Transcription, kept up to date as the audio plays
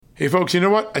Hey folks, you know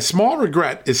what? A small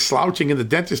regret is slouching in the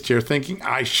dentist chair thinking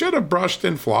I should have brushed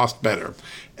and flossed better.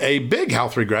 A big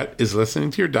health regret is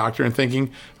listening to your doctor and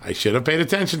thinking I should have paid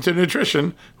attention to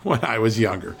nutrition when I was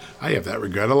younger. I have that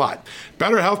regret a lot.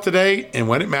 Better health today and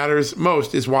when it matters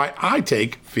most is why I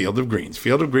take Field of Greens.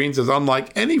 Field of Greens is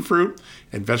unlike any fruit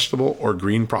and vegetable or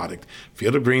green product.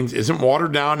 Field of Greens isn't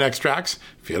watered down extracts.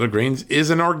 Field of Greens is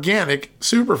an organic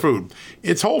superfood.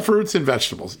 It's whole fruits and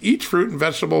vegetables. Each fruit and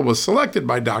vegetable was selected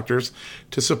by doctors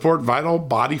to support vital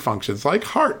body functions like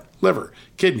heart, liver,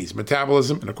 kidneys,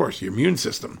 metabolism, and of course, your immune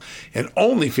system. And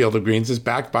only Field of Greens is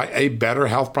backed by a better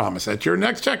health promise. At your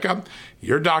next checkup,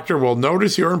 your doctor will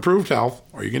notice your improved health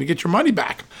or you're going to get your money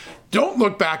back. Don't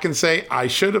look back and say, I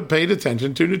should have paid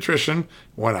attention to nutrition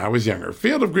when I was younger.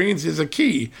 Field of Greens is a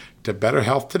key to better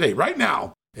health today, right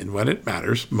now, and when it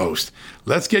matters most.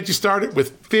 Let's get you started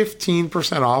with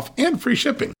 15% off and free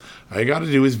shipping. All you got to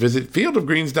do is visit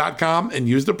fieldofgreens.com and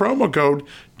use the promo code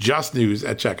JUSTNEWS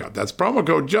at checkout. That's promo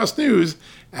code JUSTNEWS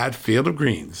at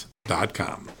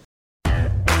fieldofgreens.com.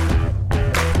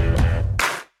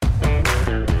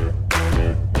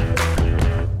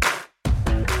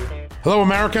 Hello,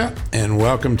 America, and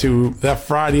welcome to the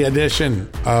Friday edition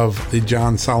of the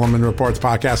John Solomon Reports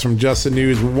podcast from Just the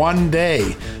News, one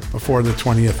day before the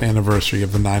 20th anniversary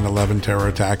of the 9/11 terror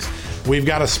attacks. We've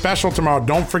got a special tomorrow.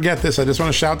 Don't forget this. I just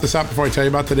want to shout this out before I tell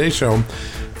you about today's show.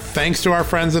 Thanks to our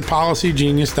friends at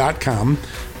PolicyGenius.com,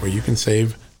 where you can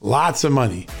save lots of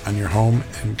money on your home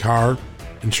and car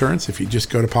insurance. If you just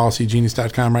go to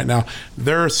PolicyGenius.com right now,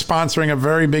 they're sponsoring a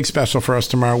very big special for us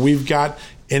tomorrow. We've got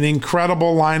an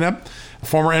incredible lineup.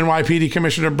 Former NYPD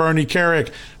Commissioner Bernie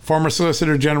Kerik, former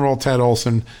Solicitor General Ted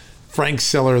Olson, Frank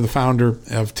Siller, the founder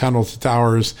of Tunnel to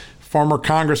Towers, former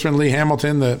Congressman Lee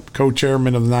Hamilton, the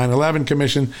co-chairman of the 9/11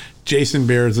 Commission, Jason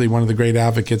Beardsley, one of the great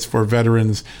advocates for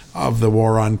veterans of the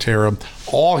war on terror,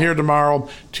 all here tomorrow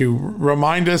to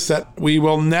remind us that we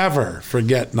will never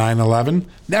forget 9/11,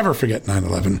 never forget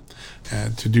 9/11.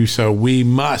 To do so, we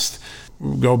must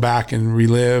go back and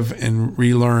relive and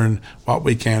relearn what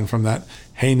we can from that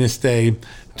heinous day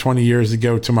 20 years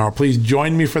ago tomorrow. Please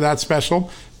join me for that special.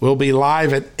 We'll be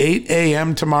live at 8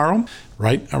 a.m. tomorrow,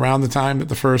 right around the time that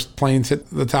the first planes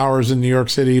hit the towers in New York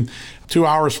City.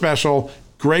 2-hour special,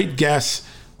 great guests,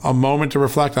 a moment to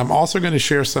reflect. I'm also going to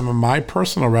share some of my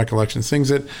personal recollections, things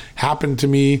that happened to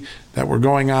me that were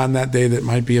going on that day that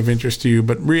might be of interest to you.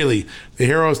 But really, the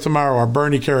heroes tomorrow are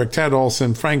Bernie Kerik, Ted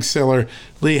Olson, Frank Siller,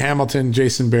 Lee Hamilton,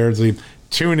 Jason Beardsley.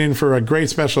 Tune in for a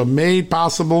great special made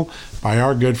possible by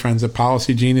our good friends at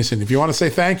Policy Genius. And if you want to say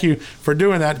thank you for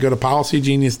doing that, go to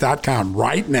PolicyGenius.com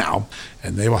right now,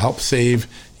 and they will help save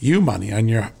you money on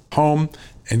your home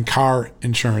and car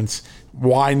insurance.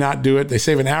 Why not do it? They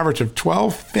save an average of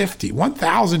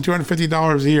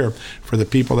 $1,250 a year for the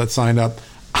people that signed up.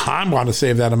 I want to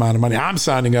save that amount of money. I'm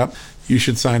signing up. You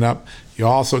should sign up. You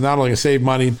also not only save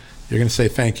money, you're going to say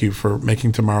thank you for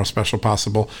making tomorrow's special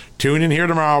possible. Tune in here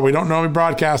tomorrow. We don't normally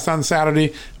broadcast on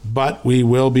Saturday, but we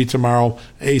will be tomorrow.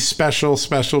 A special,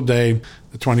 special day,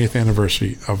 the 20th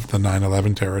anniversary of the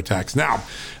 9/11 terror attacks. Now,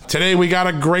 today we got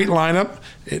a great lineup.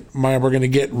 We're going to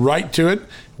get right to it.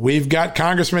 We've got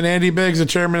Congressman Andy Biggs, the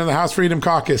chairman of the House Freedom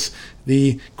Caucus,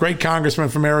 the great congressman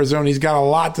from Arizona. He's got a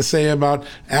lot to say about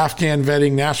Afghan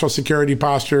vetting, national security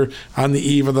posture on the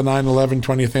eve of the 9/11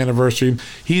 20th anniversary.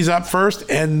 He's up first,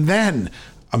 and then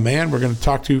a man we're going to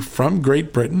talk to from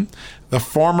Great Britain, the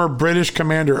former British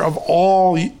commander of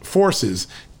all forces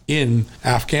in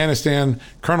Afghanistan,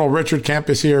 Colonel Richard Kemp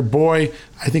is here. Boy,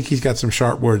 I think he's got some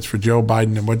sharp words for Joe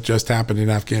Biden and what just happened in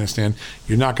Afghanistan.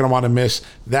 You're not going to want to miss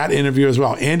that interview as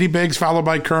well. Andy Biggs, followed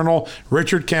by Colonel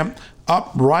Richard Kemp,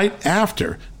 up right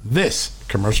after this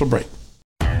commercial break.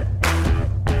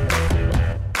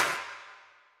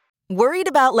 Worried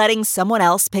about letting someone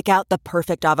else pick out the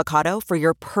perfect avocado for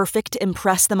your perfect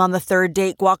impress them on the third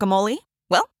date guacamole?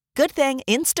 Well, good thing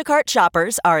Instacart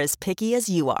shoppers are as picky as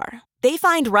you are. They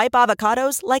find ripe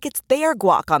avocados like it's their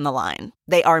guac on the line.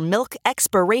 They are milk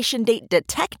expiration date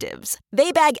detectives.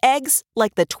 They bag eggs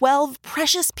like the 12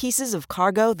 precious pieces of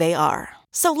cargo they are.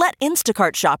 So let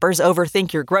Instacart shoppers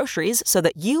overthink your groceries so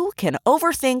that you can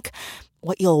overthink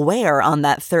what you'll wear on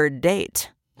that third date.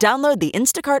 Download the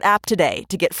Instacart app today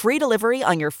to get free delivery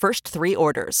on your first 3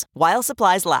 orders, while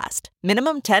supplies last.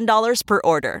 Minimum $10 per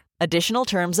order. Additional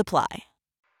terms apply.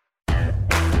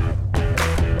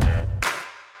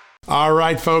 All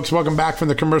right, folks, welcome back from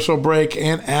the commercial break.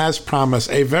 And as promised,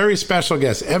 a very special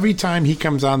guest. Every time he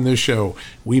comes on this show,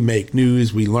 we make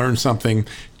news, we learn something.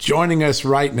 Joining us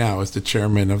right now is the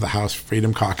chairman of the House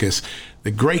Freedom Caucus,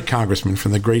 the great congressman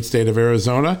from the great state of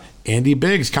Arizona, Andy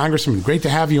Biggs. Congressman, great to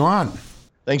have you on.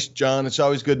 Thanks, John. It's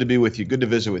always good to be with you. Good to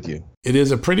visit with you. It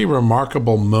is a pretty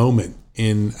remarkable moment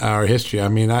in our history. I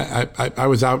mean, I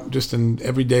was out just in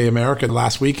everyday America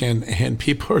last weekend, and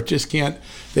people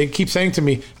they keep saying to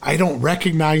me, I don't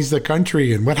recognize the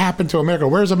country, and what happened to America?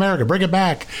 Where's America? Bring it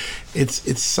back.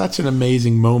 It's such an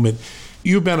amazing moment.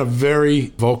 You've been a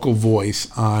very vocal voice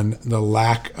on the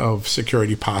lack of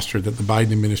security posture that the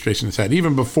Biden administration has had.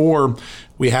 Even before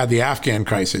we had the Afghan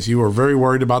crisis, you were very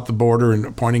worried about the border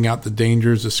and pointing out the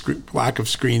dangers, the lack of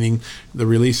screening, the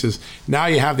releases. Now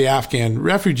you have the Afghan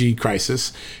refugee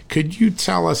crisis. Could you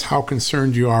tell us how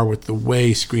concerned you are with the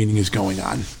way screening is going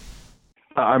on?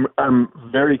 I'm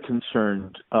very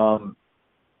concerned. The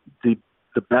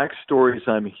backstories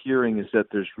I'm hearing is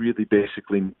that there's really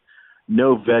basically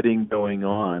no vetting going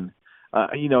on.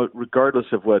 Regardless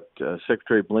of what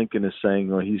Secretary Blinken is saying,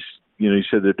 he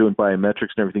said they're doing biometrics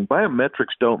and everything.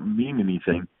 Biometrics don't mean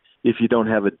anything if you don't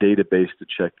have a database to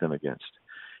check them against.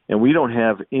 And we don't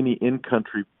have any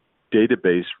in-country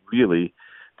database really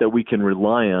that we can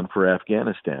rely on for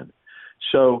Afghanistan.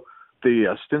 So they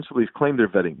ostensibly claim they're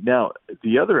vetting. Now,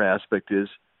 the other aspect is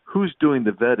who's doing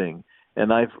the vetting.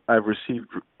 And I've received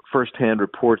firsthand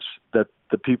reports that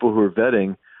the people who are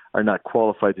vetting are not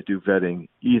qualified to do vetting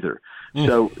either.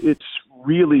 So it's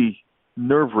really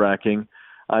nerve-wracking.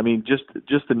 I mean, just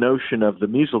the notion of the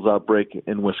measles outbreak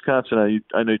in Wisconsin,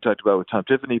 I know you talked about with Tom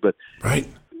Tiffany, but right.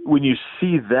 When you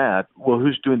see that, well,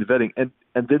 who's doing the vetting? And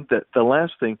then the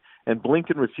last thing, and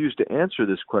Blinken refused to answer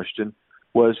this question,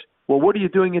 was, well, what are you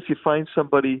doing if you find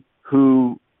somebody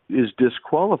who is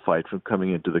disqualified from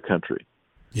coming into the country?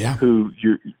 Yeah. Who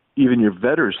even your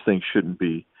vetters think shouldn't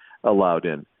be allowed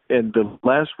in. And the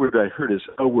last word I heard is,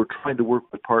 we're trying to work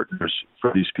with partners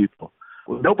for these people.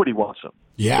 Well, nobody wants them,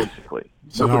 basically.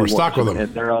 So now we're stuck with them.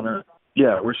 And they're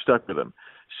we're stuck with them.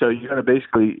 So you're going to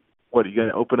basically, you're going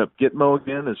to open up Gitmo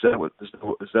again? Is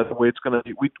that the way it's going to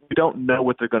be? We don't know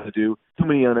what they're going to do. Too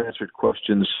many unanswered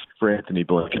questions for Anthony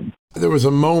Blinken. There was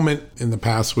a moment in the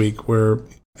past week where,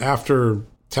 after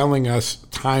telling us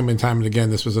time and time and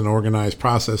again this was an organized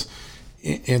process,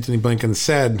 Anthony Blinken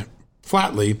said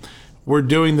flatly, we're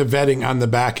doing the vetting on the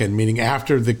back end, meaning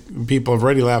after the people have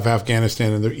already left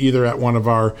Afghanistan and they're either at one of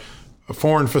our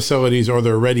foreign facilities or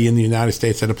they're already in the United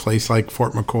States at a place like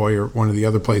Fort McCoy or one of the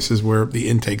other places where the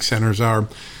intake centers are.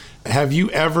 Have you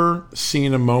ever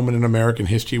seen a moment in American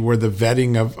history where the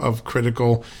vetting of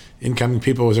critical incoming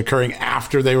people was occurring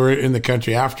after they were in the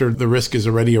country, after the risk has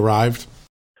already arrived?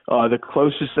 The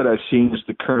closest that I've seen is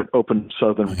the current open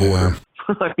southern border.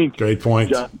 I mean, great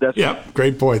point. John,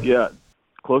 great point. Yeah.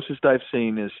 Closest I've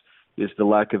seen is the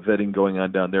lack of vetting going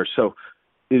on down there. So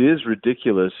it is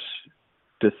ridiculous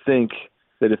to think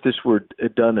that if this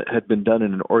had been done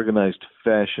in an organized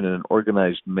fashion, in an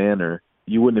organized manner,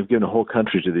 you wouldn't have given a whole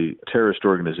country to the terrorist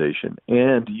organization,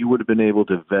 and you would have been able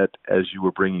to vet as you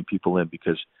were bringing people in,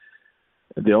 because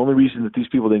the only reason that these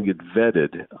people didn't get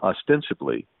vetted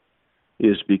ostensibly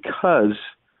is because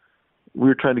we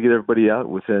were trying to get everybody out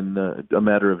within a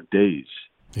matter of days.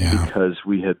 Yeah. Because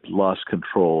we had lost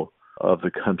control of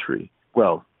the country.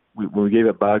 Well, when we gave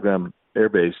up Bagram Air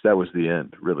Base, that was the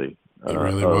end, really. It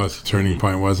really was a turning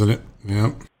point, wasn't it?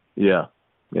 Yeah.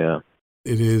 Yeah.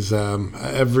 It is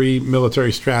every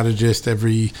military strategist,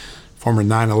 every former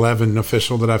 9/11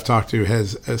 official that I've talked to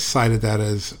has cited that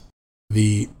as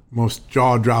the most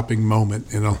jaw-dropping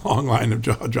moment in a long line of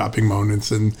jaw-dropping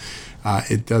moments, and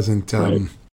it doesn't...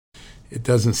 It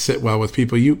doesn't sit well with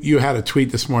people. You had a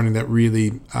tweet this morning that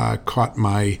really caught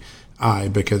my eye,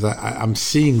 because I'm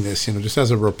seeing this, just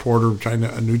as a reporter trying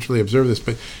to neutrally observe this.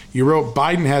 But you wrote,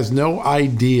 Biden has no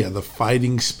idea the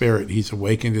fighting spirit he's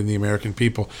awakened in the American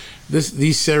people.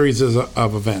 These series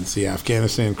of events, the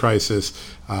Afghanistan crisis,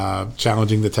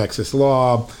 challenging the Texas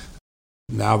law,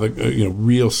 now the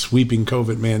real sweeping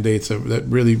COVID mandates that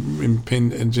really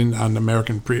impinge on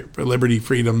American liberty,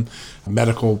 freedom,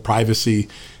 medical privacy.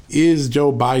 Is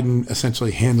Joe Biden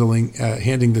essentially handing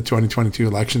the 2022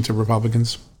 election to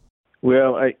Republicans?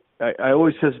 Well, I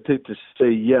always hesitate to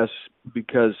say yes,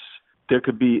 because there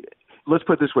could be, let's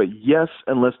put it this way, yes,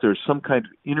 unless there's some kind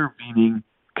of intervening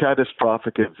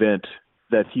catastrophic event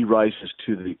that he rises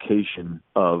to the occasion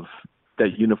of,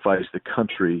 that unifies the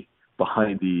country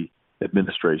behind the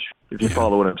administration, if you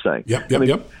follow what I'm saying. Yep.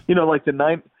 Like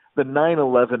the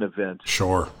 9/11 event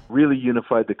really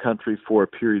unified the country for a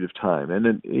period of time. And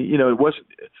then,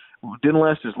 it didn't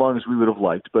last as long as we would have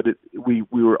liked, but we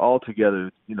were all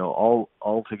together,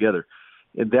 all together.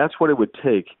 And that's what it would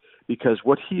take, because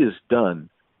what he has done,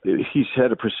 he's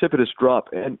had a precipitous drop,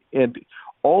 and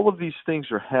all of these things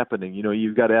are happening.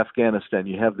 You've got Afghanistan,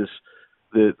 you have this,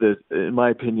 in my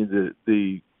opinion,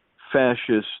 the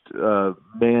fascist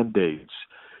mandates.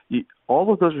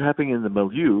 All of those are happening in the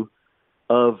milieu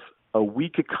of a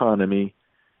weak economy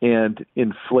and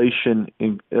inflation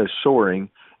soaring.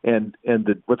 And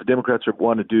what the Democrats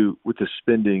want to do with the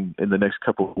spending in the next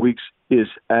couple of weeks is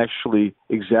actually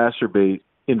exacerbate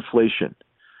inflation.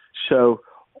 So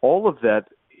all of that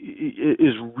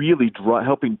is really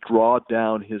helping draw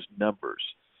down his numbers.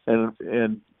 And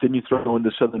then you throw in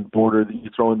the southern border, then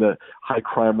you throw in the high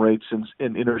crime rates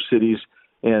in inner cities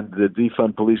and the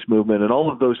defund police movement and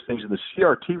all of those things. And the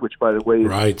CRT, which, by the way,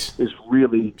 is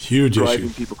really huge driving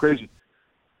issue. People crazy.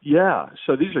 Yeah,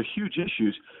 so these are huge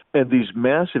issues, and these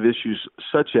massive issues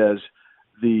such as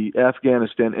the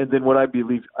Afghanistan, and then what I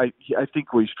believe, I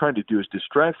think what he's trying to do is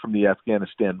distract from the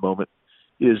Afghanistan moment,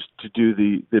 is to do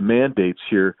the mandates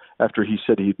here after he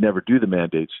said he'd never do the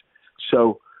mandates.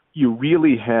 So you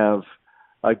really have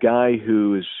a guy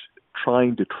who is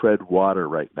trying to tread water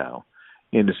right now,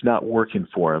 and it's not working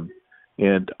for him.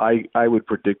 And I would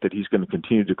predict that he's going to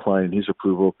continue to decline in his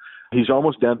approval. He's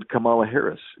almost down to Kamala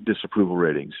Harris disapproval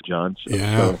ratings, John.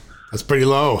 So, that's pretty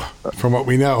low from what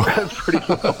we know. That's pretty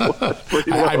low.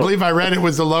 I believe I read it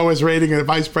was the lowest rating a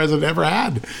vice president ever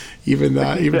had. Even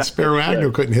Spiro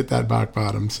Agnew couldn't hit that rock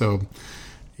bottom. So,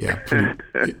 yeah,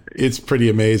 it's pretty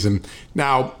amazing.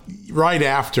 Now, right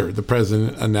after the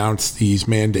president announced these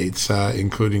mandates,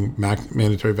 including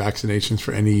mandatory vaccinations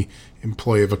for any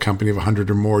employee of a company of 100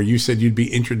 or more, you said you'd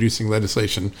be introducing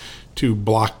legislation to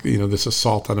block, this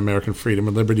assault on American freedom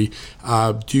and liberty.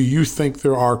 Do you think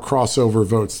there are crossover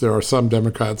votes? There are some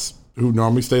Democrats who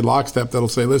normally stay lockstep that'll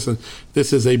say, listen,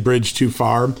 this is a bridge too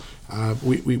far.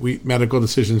 We medical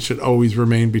decisions should always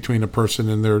remain between a person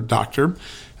and their doctor.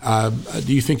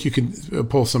 Do you think you can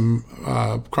pull some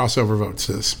crossover votes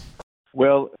to this?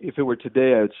 Well, if it were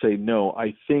today, I would say no.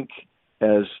 I think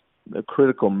as a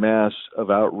critical mass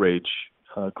of outrage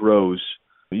grows,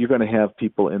 you're going to have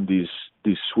people in these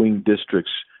swing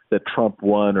districts that Trump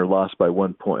won or lost by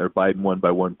 1 point, or Biden won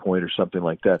by 1 point, or something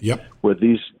like that. Yep. Where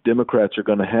these Democrats are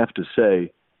going to have to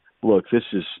say, "Look, this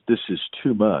is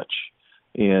too much,"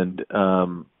 and they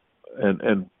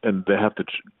have to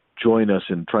join us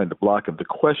in trying to block him. The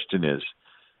question is,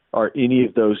 are any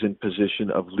of those in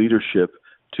position of leadership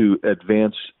to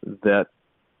advance that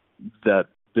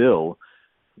bill?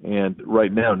 And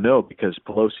right now, no, because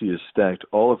Pelosi has stacked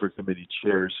all of her committee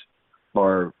chairs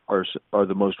are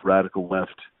the most radical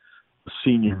left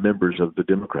senior members of the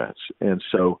Democrats. And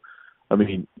so,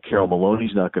 Carol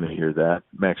Maloney's not going to hear that.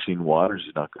 Maxine Waters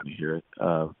is not going to hear it.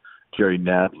 Jerry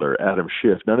Nadler, Adam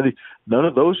Schiff, none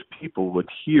of those people would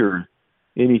hear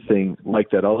anything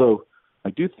like that. Although I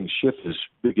do think Schiff is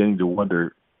beginning to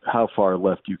wonder how far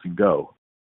left you can go.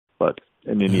 But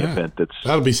in any event,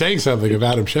 that'll be saying something if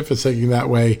Adam Schiff is thinking that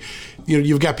way.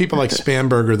 You've got people like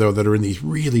Spanberger, though, that are in these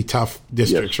really tough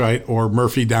districts, yes, right? Or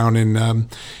Murphy down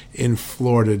in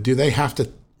Florida. Do they have to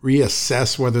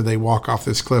reassess whether they walk off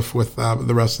this cliff with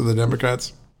the rest of the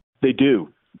Democrats? They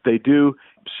do.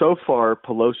 So far,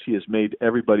 Pelosi has made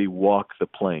everybody walk the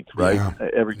plank, right? Yeah.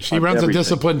 She runs a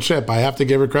disciplined ship. I have to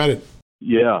give her credit.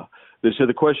 Yeah. So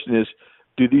the question is,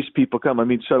 do these people come?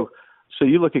 So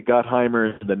you look at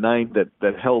Gottheimer and the 9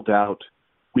 that held out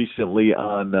recently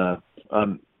on the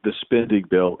spending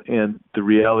bill, and the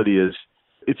reality is,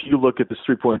 if you look at this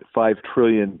 $3.5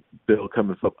 trillion bill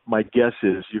coming up, my guess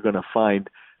is you're going to find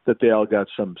that they all got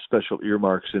some special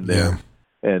earmarks in there. Yeah.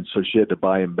 And so she had to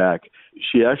buy him back.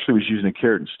 She actually was using a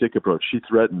carrot and stick approach. She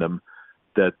threatened them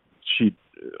that she'd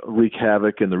wreak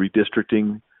havoc in the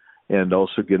redistricting and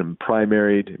also get them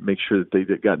primaried, make sure that they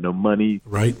got no money,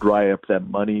 right, dry up that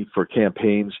money for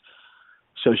campaigns.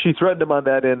 So she threatened them on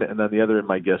that end, and on the other end,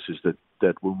 my guess is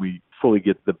that when we fully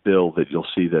get the bill, that you'll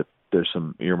see that there's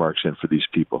some earmarks in for these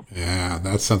people. Yeah,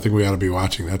 that's something we ought to be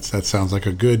watching. That sounds like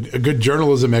a good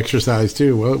journalism exercise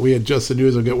too. Well, we at Just the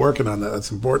News will get working on that.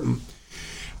 That's important.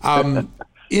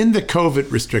 In the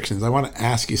COVID restrictions, I want to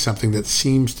ask you something that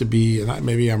seems to be, and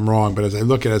maybe I'm wrong, but as I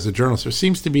look at it as a journalist, there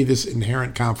seems to be this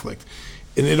inherent conflict.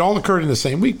 And it all occurred in the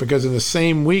same week, because in the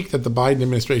same week that the Biden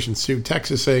administration sued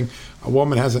Texas, saying a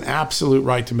woman has an absolute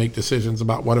right to make decisions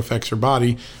about what affects her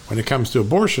body when it comes to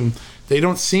abortion, they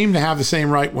don't seem to have the same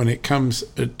right when it comes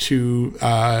to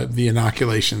the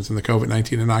inoculations and the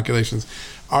COVID-19 inoculations.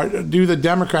 Do the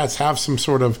Democrats have some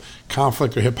sort of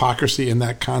conflict or hypocrisy in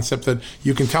that concept that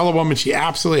you can tell a woman she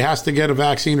absolutely has to get a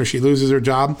vaccine or she loses her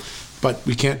job, but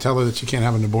we can't tell her that she can't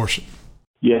have an abortion?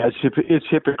 Yeah, it's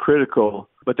hypocritical,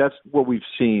 but that's what we've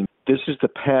seen. This is the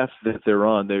path that they're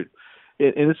on. And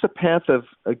it's a path of,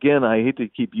 again, I hate to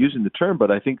keep using the term,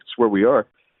 but I think it's where we are.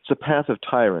 It's a path of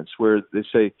tyrants where they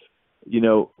say,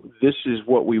 this is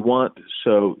what we want,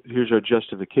 so here's our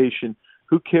justification.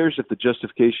 Who cares if the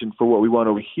justification for what we want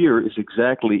over here is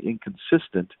exactly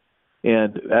inconsistent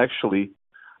and actually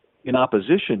in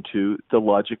opposition to the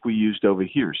logic we used over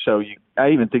here? So I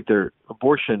even think their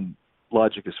abortion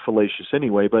logic is fallacious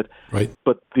anyway, but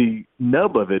the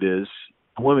nub of it is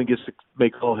a woman gets to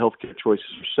make all healthcare choices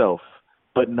herself,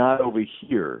 but not over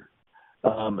here.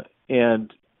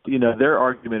 And their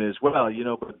argument is,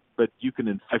 but you can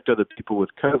infect other people with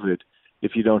COVID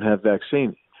if you don't have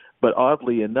vaccine. But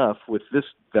oddly enough, with this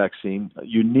vaccine,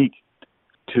 unique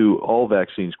to all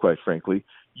vaccines, quite frankly,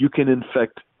 you can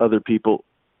infect other people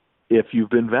if you've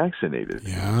been vaccinated.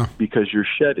 Yeah. Because you're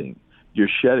shedding.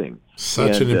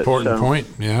 Such an important point.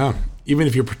 Yeah. Even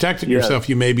if you protected yourself,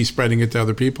 you may be spreading it to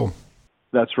other people.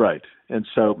 That's right. And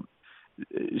so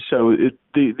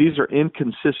these are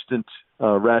inconsistent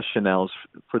rationales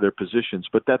for their positions,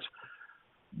 but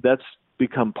that's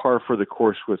become par for the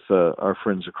course with our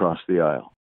friends across the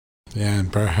aisle. Yeah,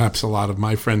 and perhaps a lot of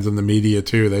my friends in the media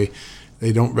too.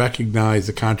 They don't recognize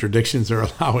the contradictions they're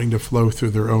allowing to flow through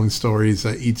their own stories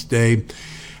each day.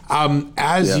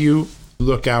 You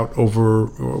look out over,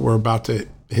 we're about to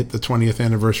hit the 20th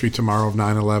anniversary tomorrow of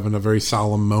 9/11, a very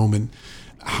solemn moment.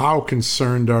 How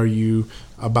concerned are you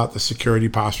about the security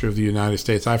posture of the United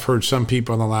States? I've heard some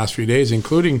people in the last few days,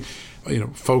 including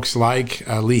folks like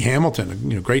Lee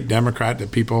Hamilton, a great Democrat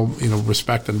that people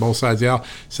respect on both sides of the aisle,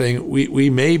 saying we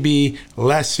may be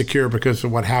less secure because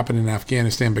of what happened in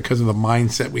Afghanistan, because of the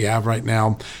mindset we have right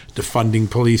now, defunding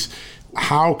police.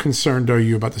 How concerned are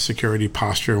you about the security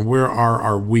posture, and where are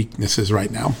our weaknesses right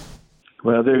now?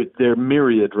 Well, they're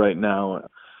myriad right now.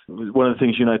 One of the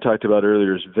things you and I talked about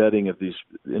earlier is vetting of these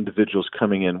individuals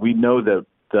coming in. We know that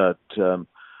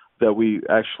we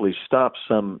actually stop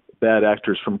some bad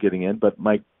actors from getting in, but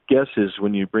my guess is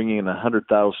when you're bringing in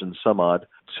 100,000 some odd,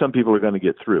 some people are going to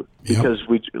get through because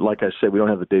like I said, we don't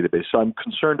have the database. So I'm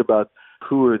concerned about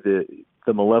who are the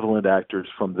malevolent actors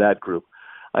from that group.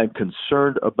 I'm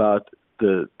concerned about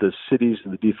the cities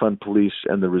and the defund police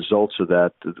and the results of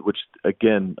that, which,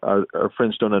 again, our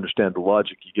friends don't understand the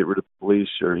logic. You get rid of the police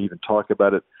or even talk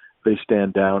about it, they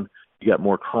stand down, you got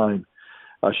more crime.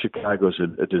 Chicago's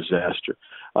a disaster.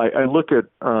 I look at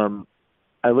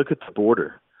the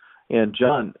border, and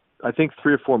John, I think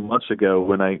 3 or 4 months ago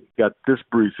when I got this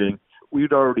briefing,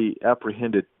 we'd already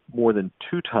apprehended more than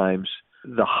 2 times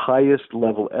the highest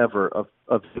level ever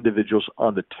of individuals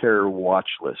on the terror watch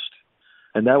list.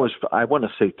 And that was, I want to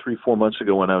say 3-4 months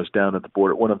ago when I was down at the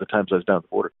border, one of the times I was down at the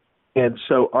border. And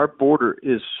so our border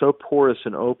is so porous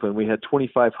and open. We had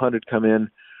 2,500 come in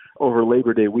over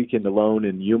Labor Day weekend alone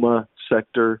in Yuma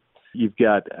sector. You've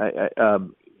got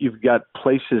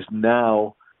places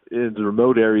now in the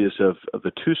remote areas of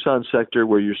the Tucson sector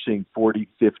where you're seeing 40,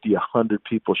 50, 100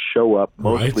 people show up,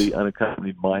 mostly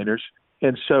unaccompanied minors.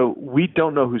 And so we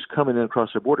don't know who's coming in across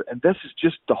our border. And this is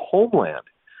just the homeland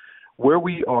where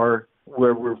we are,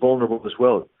 where we're vulnerable as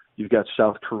well. You've got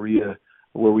South Korea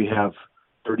where we have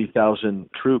 30,000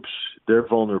 troops. They're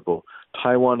vulnerable.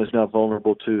 Taiwan is now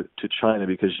vulnerable to China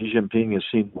because Xi Jinping has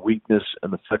seen the weakness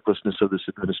and the fecklessness of this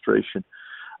administration.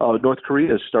 North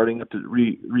Korea is starting up to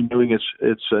renewing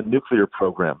its nuclear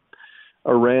program.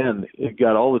 Iran, it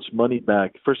got all its money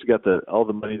back. First, it got all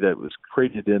the money that was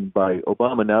created in by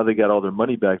Obama. Now they got all their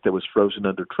money back that was frozen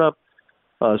under Trump.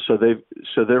 So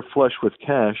they're flush with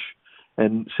cash,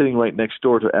 and sitting right next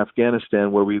door to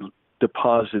Afghanistan, where we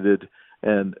deposited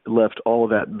and left all of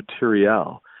that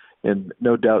material. And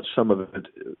no doubt some of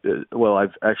it, well,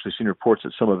 I've actually seen reports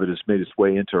that some of it has made its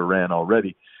way into Iran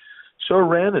already. So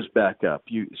Iran is back up.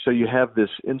 So you have this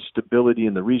instability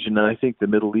in the region, and I think the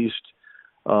Middle East,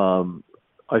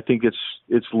 I think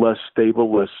it's less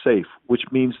stable, less safe, which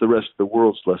means the rest of the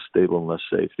world's less stable and less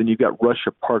safe. Then you've got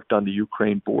Russia parked on the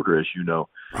Ukraine border, as you know.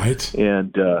 Right.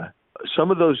 And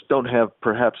some of those don't have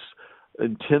perhaps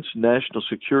intense national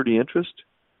security interest,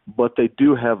 but they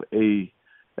do have a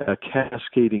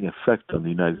cascading effect on the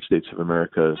United States of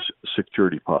America's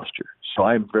security posture. So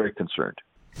I'm very concerned.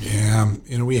 Yeah,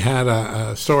 we had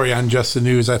a story on Just the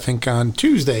News, I think on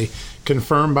Tuesday,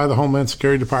 confirmed by the Homeland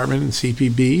Security Department and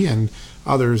CPB and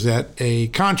others that a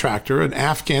contractor, an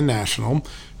Afghan national,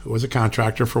 who was a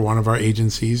contractor for one of our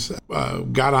agencies,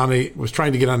 was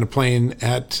trying to get on a plane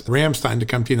at Ramstein to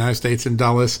come to the United States in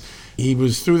Dulles. He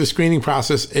was through the screening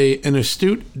process, an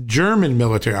astute German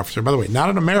military officer, by the way, not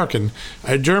an American,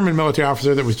 a German military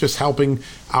officer that was just helping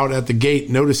out at the gate,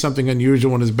 noticed something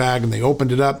unusual in his bag, and they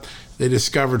opened it up. They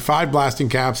discovered 5 blasting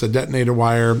caps, a detonator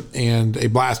wire, and a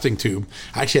blasting tube.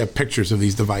 I actually have pictures of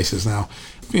these devices now.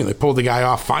 They pulled the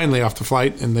guy finally off the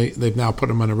flight, and they've now put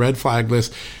him on a red flag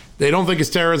list. they don't think it's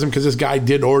terrorism because this guy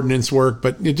did ordnance work,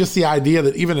 but just the idea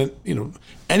that even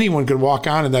anyone could walk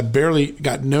on and that barely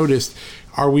got noticed.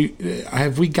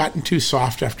 Have we gotten too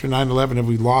soft after 9/11? Have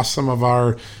we lost some of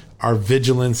our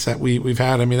vigilance that we've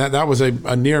had? I mean, that was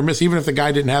a near miss. Even if the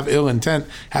guy didn't have ill intent,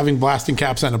 having blasting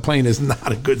caps on a plane is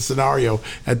not a good scenario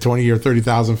at 20 or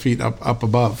 30,000 feet up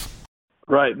above.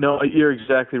 Right. No, you're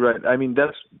exactly right. I mean,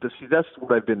 that's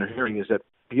what I've been hearing is that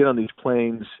you get on these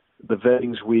planes, the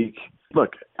vetting's weak.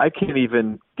 Look, I can't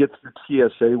even get through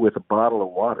TSA with a bottle of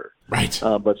water. Right.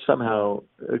 But somehow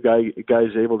a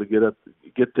guy's able to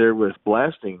get there with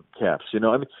blasting caps. I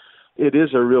mean, it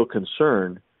is a real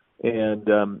concern,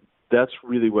 and that's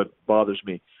really what bothers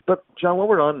me. But John, when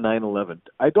we're on 9/11,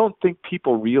 I don't think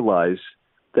people realize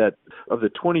that of the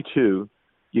 22,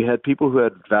 you had people who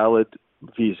had valid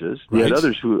visas. You had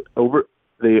others who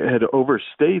had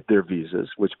overstayed their visas,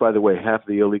 which, by the way, half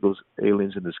the illegal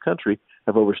aliens in this country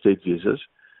have overstayed visas.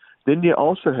 Then you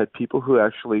also had people who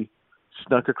actually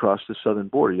snuck across the southern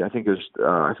border. I think it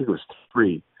was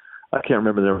 3. I can't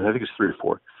remember the number. I think it's 3 or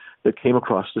 4 that came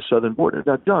across the southern border.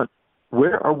 Now, John,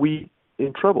 where are we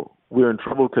in trouble? We're in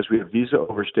trouble because we have visa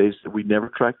overstays that we never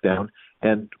tracked down,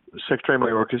 and Secretary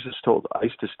Mayorkas has told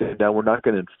ICE to stand down. We're not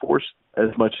going to enforce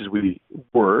as much as we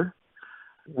were.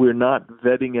 We're not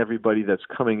vetting everybody that's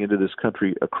coming into this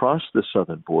country across the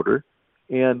southern border.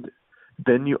 And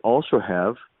then you also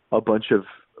have a bunch of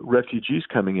refugees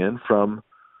coming in from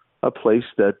a place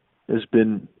that has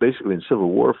been basically in civil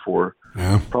war for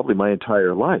probably my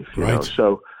entire life. You know?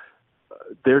 So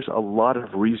there's a lot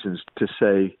of reasons to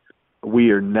say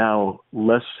we are now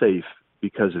less safe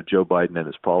because of Joe Biden and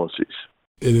his policies.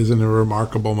 It is a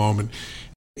remarkable moment.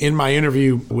 In my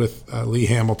interview with Lee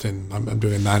Hamilton, I'm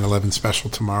doing a 9/11 special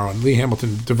tomorrow, and Lee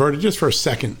Hamilton diverted just for a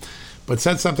second, but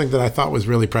said something that I thought was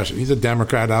really prescient. He's a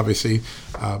Democrat, obviously,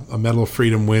 a Medal of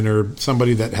Freedom winner,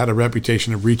 somebody that had a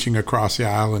reputation of reaching across the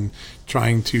aisle and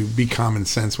trying to be common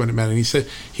sense when it meant. And he said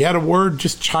he had a word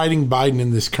just chiding Biden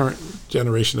in this current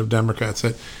generation of Democrats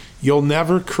that you'll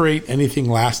never create anything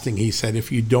lasting, he said,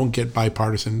 if you don't get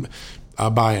bipartisan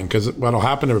buy-in, because what'll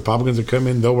happen, the Republicans will come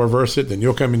in, they'll reverse it, then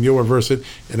you'll come in, you'll reverse it,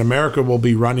 and America will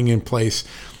be running in place.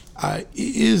 Why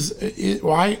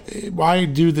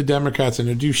do the Democrats,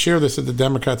 and do you share this, that the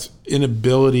Democrats'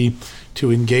 inability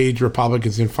to engage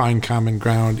Republicans and find common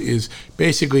ground is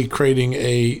basically creating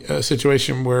a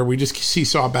situation where we just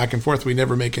seesaw back and forth, we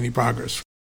never make any progress?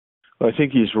 Well, I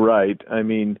think he's right. I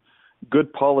mean,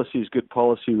 good policy is good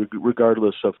policy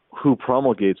regardless of who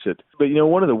promulgates it. But,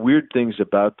 one of the weird things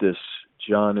about this,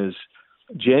 John, is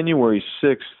January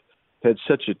 6th had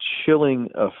such a chilling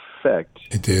effect.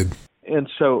 It did. And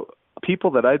so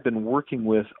people that I'd been working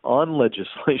with on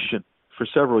legislation for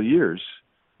several years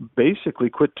basically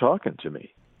quit talking to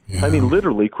me. Yeah. I mean,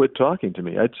 literally quit talking to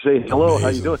me. I'd say, hello, How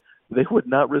you doing? They would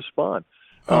not respond.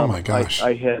 Oh, my gosh.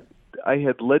 I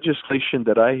had legislation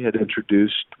that I had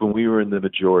introduced when we were in the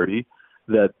majority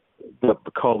that the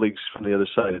colleagues from the other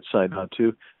side had signed on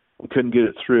to. We couldn't get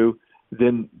it through.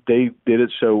 Then they did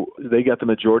it, so they got the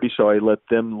majority, so I let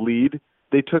them lead.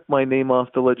 They took my name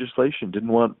off the legislation,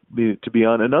 didn't want me to be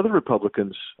on, and other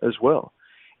Republicans as well.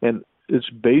 And it's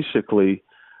basically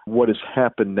what has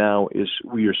happened now is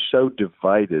we are so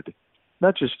divided,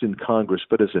 not just in Congress,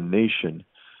 but as a nation.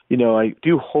 I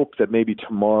do hope that maybe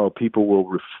tomorrow people will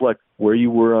reflect where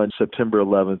you were on September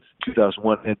 11th,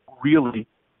 2001, and really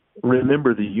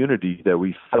remember the unity that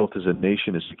we felt as a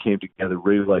nation as we came together,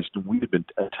 realized we had been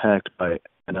attacked by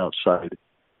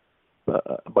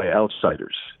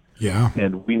outsiders. Yeah.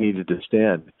 And we needed to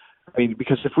stand. I mean,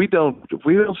 because if we don't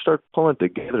start pulling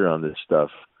together on this stuff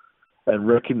and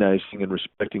recognizing and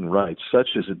respecting rights, such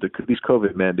as these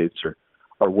COVID mandates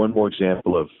are one more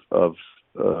example of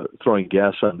throwing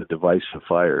gas on the device of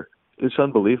fire. It's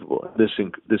unbelievable, this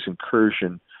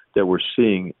incursion that we're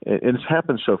seeing. And it's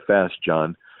happened so fast,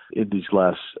 John, in these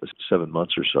last 7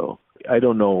 months or so. I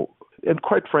don't know. And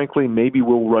quite frankly, maybe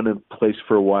we'll run in place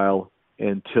for a while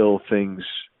until things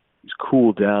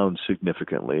cool down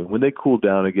significantly. When they cool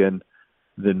down again,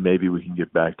 then maybe we can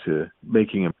get back to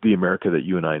making the America that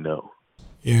you and I know.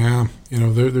 Yeah,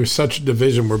 there's such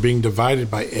division. We're being divided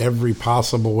by every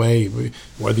possible way,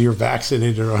 whether you're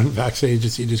vaccinated or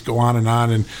unvaccinated, you just go on.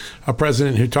 And a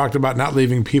president who talked about not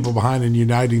leaving people behind and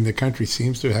uniting the country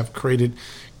seems to have created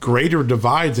greater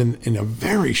divides in a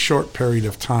very short period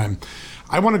of time.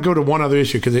 I want to go to one other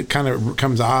issue because it kind of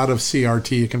comes out of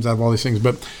CRT, it comes out of all these things.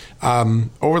 But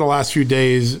over the last few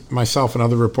days, myself and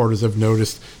other reporters have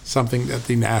noticed something that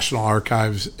the National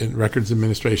Archives and Records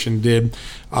Administration did.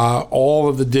 All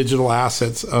of the digital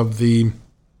assets of the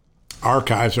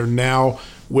archives are now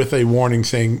with a warning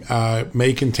saying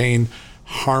may contain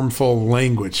harmful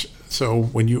language. So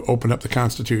when you open up the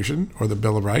Constitution or the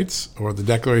Bill of Rights or the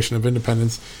Declaration of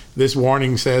Independence, this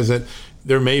warning says that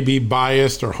there may be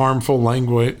biased or harmful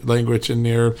language in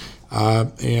there,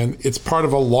 and it's part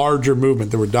of a larger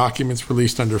movement. There were documents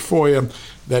released under FOIA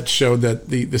that showed that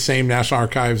the same National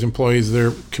Archives employees,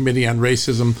 their Committee on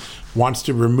Racism, wants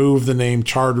to remove the name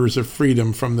Charters of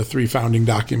Freedom from the 3 founding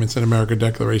documents in America: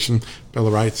 Declaration, Bill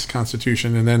of Rights,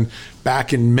 Constitution. And then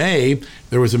back in May,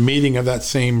 there was a meeting of that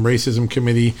same Racism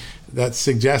Committee that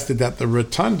suggested that the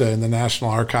rotunda in the National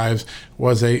Archives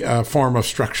was a form of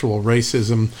structural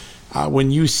racism.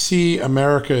 When you see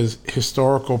America's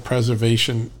Historical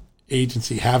Preservation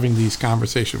Agency having these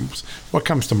conversations, what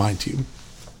comes to mind to you?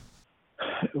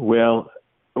 Well,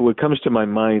 what comes to my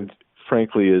mind,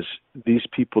 frankly, is these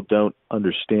people don't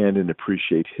understand and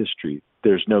appreciate history.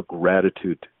 There's no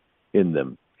gratitude in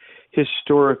them.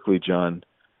 Historically, John,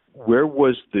 where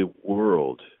was the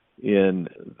world in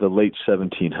the late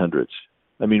 1700s?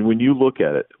 I mean, when you look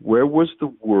at it, where was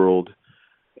the world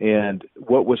and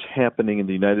what was happening in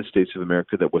the United States of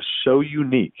America that was so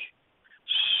unique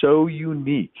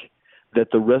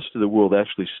that the rest of the world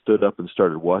actually stood up and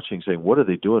started watching, saying, what are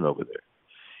they doing over there?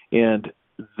 And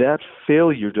that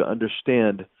failure to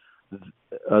understand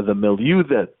the milieu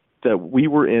that we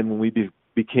were in when we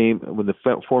when the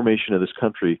formation of this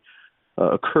country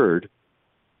occurred,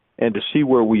 and to see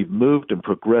where we've moved and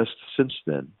progressed since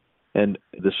then, and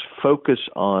this focus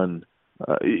on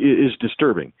is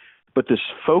disturbing. But this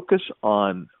focus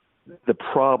on the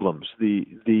problems,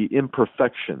 the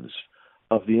imperfections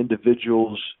of the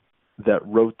individuals that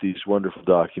wrote these wonderful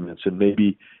documents, and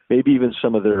maybe even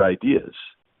some of their ideas,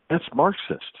 that's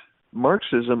Marxist.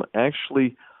 Marxism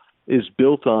actually is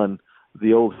built on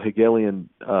the old Hegelian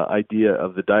idea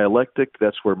of the dialectic.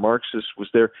 That's where Marxist was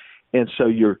there. And so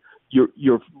you're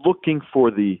looking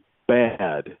for the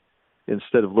bad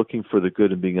instead of looking for the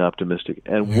good and being optimistic.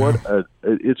 And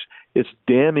it's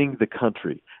damning the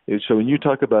country. So when you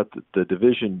talk about the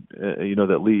division,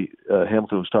 that Lee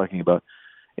Hamilton was talking about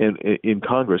in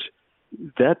Congress,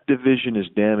 that division is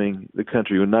damning the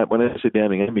country. When I say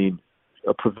damning, I mean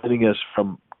preventing us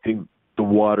from getting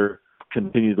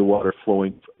continue the water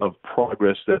flowing of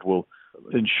progress that will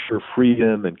ensure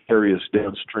freedom and carry us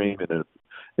downstream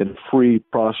in a free,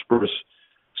 prosperous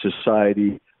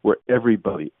society where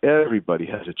everybody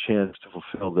has a chance to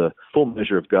fulfill the full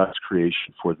measure of God's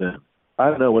creation for them. I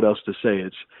don't know what else to say.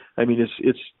 It's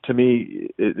to me,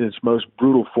 in its most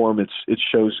brutal form, it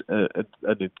shows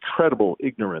an incredible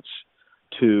ignorance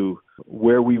to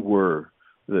where we were,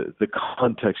 the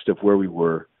context of where we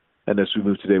were, and as we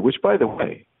move today, which, by the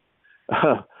way,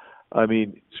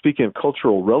 speaking of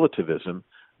cultural relativism,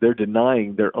 they're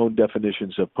denying their own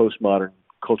definitions of postmodern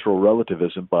cultural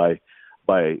relativism by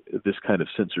this kind of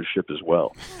censorship as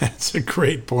well. That's a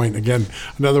great point. Again,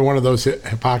 another one of those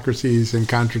hypocrisies and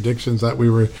contradictions that we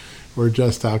were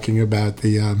just talking about.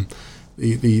 The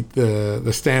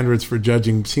standards for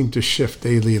judging seem to shift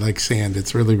daily like sand.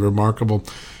 It's really remarkable.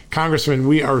 Congressman,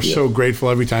 we are so grateful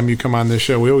every time you come on this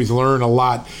show. We always learn a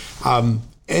lot.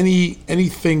 Any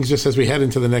things, just as we head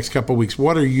into the next couple of weeks,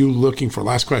 what are you looking for?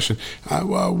 Last question.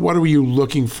 What are you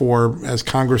looking for as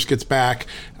Congress gets back?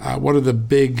 What are the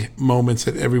big moments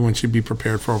that everyone should be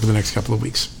prepared for over the next couple of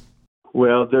weeks?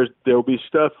 Well, there'll be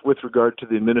stuff with regard to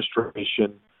the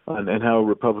administration and how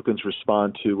Republicans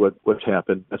respond to what's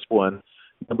happened. That's one.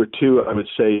 Number two, I would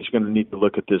say you're going to need to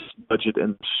look at this budget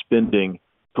and spending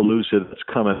palooza that's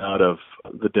coming out of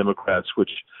the Democrats,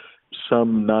 which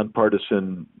some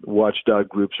nonpartisan watchdog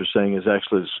groups are saying is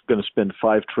actually going to spend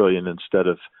 $5 trillion instead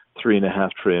of $3.5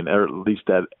 trillion, or at least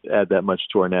add that much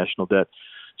to our national debt.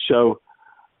 So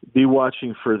be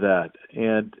watching for that.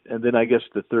 And then I guess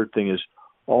the third thing is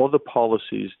all the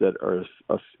policies that are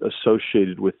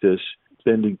associated with this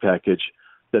spending package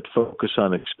that focus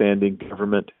on expanding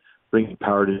government, bringing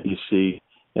power to D.C.,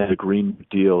 and a Green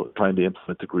New Deal, trying to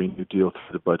implement the Green New Deal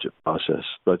through the budget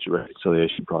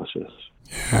reconciliation process.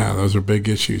 Yeah, those are big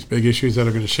issues that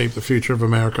are going to shape the future of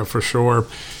America for sure.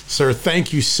 Sir,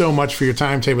 thank you so much for your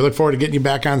time today. We look forward to getting you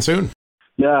back on soon.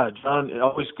 Yeah, John,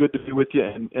 always good to be with you,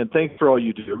 and thanks for all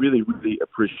you do. I really, really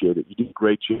appreciate it. You do a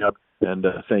great job, and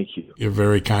thank you. You're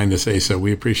very kind to say so.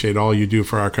 We appreciate all you do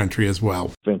for our country as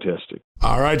well. Fantastic.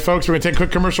 All right, folks, we're going to take a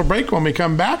quick commercial break. When we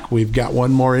come back, we've got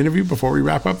one more interview before we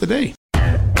wrap up the day.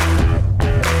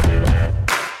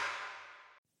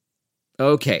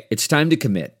 Okay, it's time to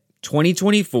commit.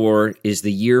 2024 is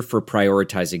the year for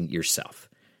prioritizing yourself.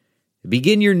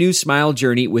 Begin your new smile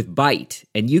journey with Byte,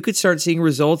 and you could start seeing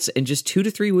results in just 2 to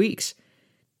 3 weeks.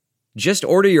 Just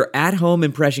order your at-home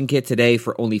impression kit today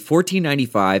for only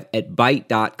 $14.95 at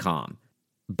Byte.com.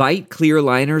 Bite Clear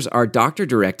liners are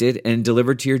doctor-directed and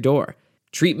delivered to your door.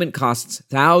 Treatment costs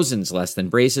thousands less than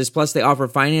braces, plus they offer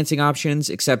financing options,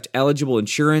 accept eligible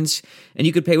insurance, and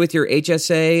you could pay with your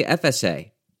HSA,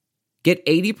 FSA. Get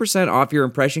 80% off your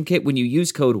impression kit when you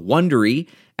use code WONDERY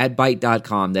at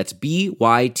Byte.com. That's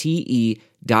BYTE.com.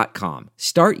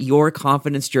 Start your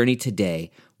confidence journey today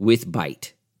with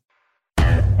Byte.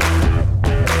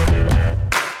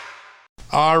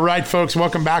 All right, folks,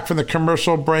 welcome back from the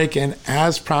commercial break. And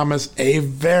as promised, a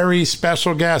very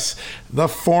special guest, the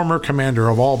former commander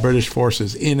of all British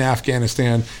forces in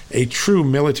Afghanistan, a true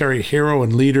military hero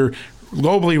and leader,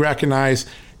 globally recognized,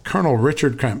 Colonel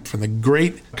Richard Kemp from the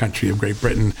great country of Great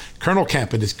Britain. Colonel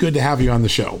Kemp, it is good to have you on the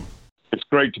show. It's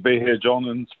great to be here, John,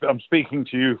 and I'm speaking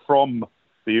to you from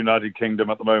the United Kingdom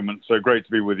at the moment, so great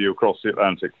to be with you across the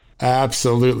Atlantic.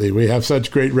 Absolutely. We have such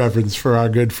great reverence for our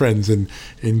good friends in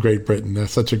Great Britain.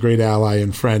 Such a great ally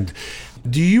and friend.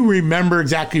 Do you remember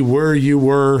exactly where you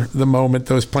were the moment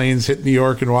those planes hit New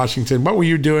York and Washington? What were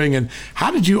you doing, and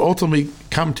how did you ultimately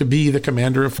come to be the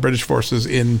commander of British forces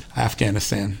in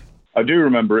Afghanistan? I do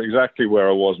remember exactly where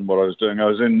I was and what I was doing. I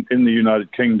was in the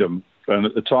United Kingdom, and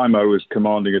at the time I was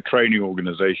commanding a training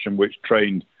organization which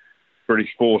trained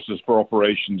British forces for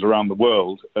operations around the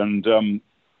world, and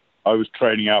I was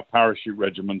training our parachute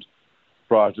regiment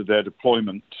prior to their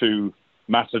deployment to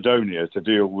Macedonia to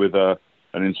deal with an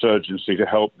insurgency, to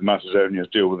help the Macedonians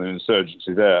deal with an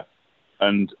insurgency there.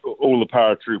 And all the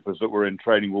paratroopers that were in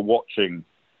training were watching,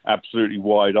 absolutely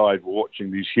wide-eyed, were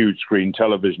watching these huge screen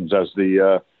televisions as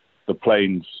the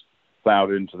planes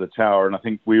plowed into the tower. And I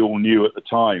think we all knew at the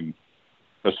time,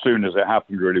 as soon as it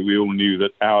happened, really, we all knew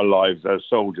that our lives as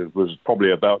soldiers was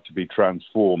probably about to be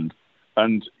transformed.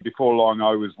 And before long,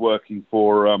 I was working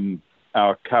for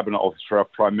our cabinet officer, our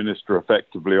prime minister,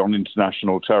 effectively on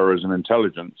international terrorism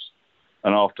intelligence.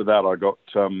 And after that, I got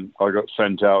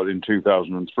sent out in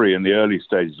 2003 in the early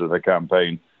stages of the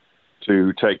campaign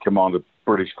to take command of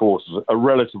British forces, a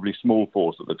relatively small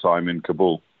force at the time in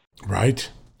Kabul. Right.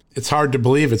 It's hard to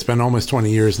believe it's been almost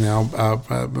 20 years now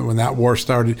when that war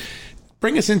started.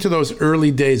 Bring us into those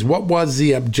early days. What was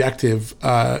the objective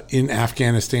in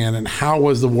Afghanistan, and how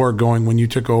was the war going when you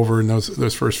took over in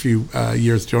those first few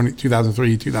years,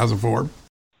 2003, 2004?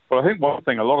 Well, I think one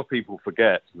thing a lot of people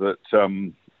forget that,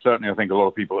 certainly I think a lot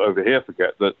of people over here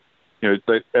forget that,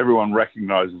 everyone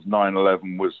recognizes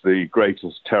 9/11 was the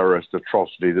greatest terrorist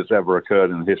atrocity that's ever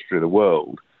occurred in the history of the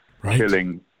world, right,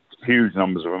 killing huge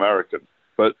numbers of Americans.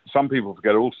 But some people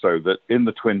forget also that in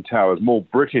the Twin Towers, more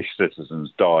British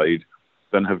citizens died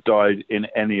than have died in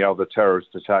any other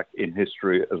terrorist attack in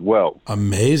history as well.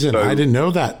 Amazing. So, I didn't know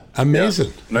that. Amazing.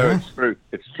 Yeah. No, yeah.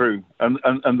 It's true.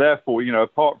 And therefore,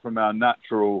 apart from our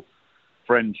natural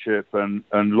friendship and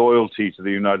loyalty to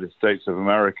the United States of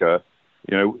America,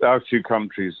 our two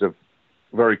countries have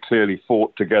very clearly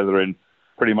fought together in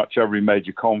pretty much every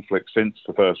major conflict since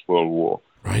the First World War.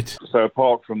 Right. So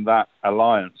apart from that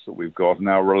alliance that we've got and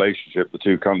our relationship, the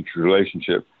two countries'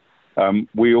 relationship,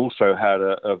 we also had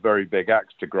a very big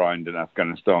axe to grind in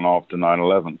Afghanistan after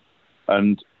 9/11.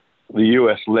 And the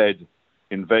US-led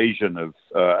invasion of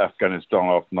Afghanistan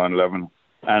after 9/11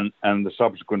 and the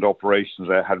subsequent operations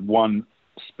there had one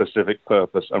specific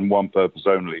purpose and one purpose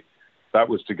only. That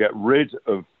was to get rid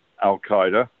of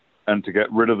al-Qaeda and to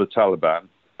get rid of the Taliban,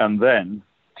 and then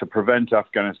to prevent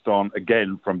Afghanistan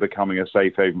again from becoming a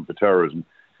safe haven for terrorism.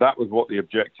 That was what the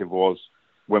objective was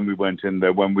when we went in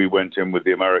there, when we went in with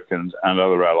the Americans and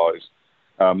other allies.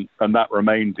 And that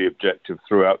remained the objective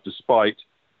throughout, despite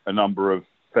a number of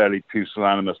fairly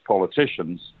pusillanimous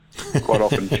politicians quite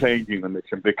often changing the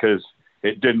mission because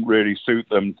it didn't really suit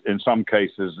them. In some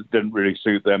cases, it didn't really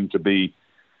suit them to be,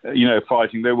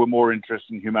 fighting. They were more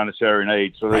interested in humanitarian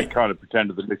aid, so they kind of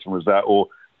pretended the mission was that, or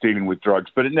dealing with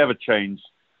drugs. But it never changed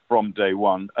from day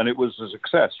one, and it was a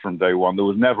success from day one. There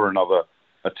was never another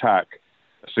attack,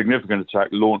 a significant attack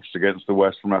launched against the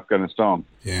West from Afghanistan.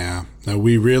 Yeah, no,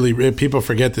 people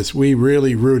forget this. We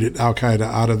really rooted al-Qaeda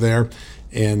out of there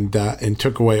and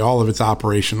took away all of its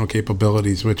operational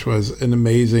capabilities, which was an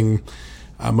amazing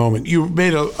moment. You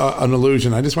made an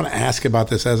allusion. I just want to ask about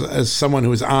this as someone who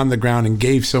was on the ground and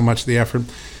gave so much of the effort.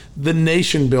 The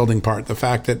nation building part, the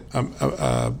fact that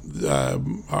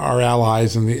our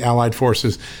allies and the allied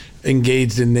forces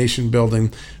engaged in nation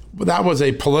building, that was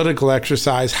a political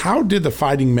exercise. How did the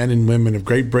fighting men and women of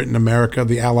Great Britain, America,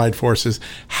 the allied forces,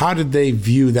 how did they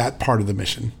view that part of the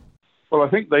mission? Well, I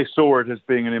think they saw it as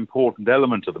being an important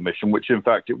element of the mission, which in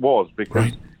fact it was,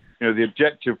 because the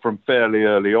objective from fairly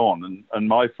early on, and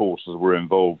my forces were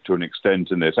involved to an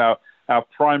extent in this, our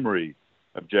primary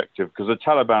objective, because the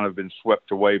Taliban have been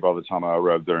swept away by the time I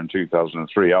arrived there in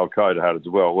 2003. Al-Qaeda had as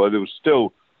well, although there was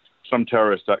still some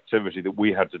terrorist activity that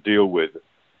we had to deal with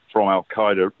from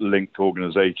Al-Qaeda-linked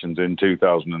organizations in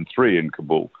 2003 in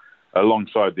Kabul.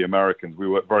 Alongside the Americans, we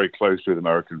worked very closely with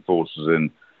American forces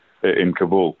in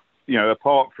Kabul. You know,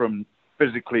 apart from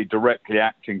physically, directly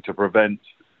acting to prevent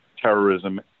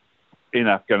terrorism in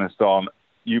Afghanistan,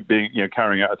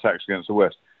 carrying out attacks against the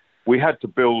West, we had to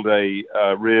build I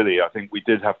think we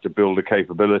did have to build a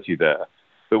capability there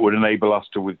that would enable us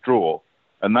to withdraw.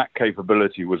 And that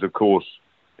capability was, of course,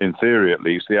 in theory at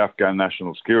least, the Afghan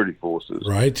National Security Forces.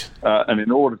 Right. And in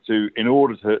order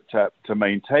to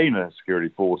maintain our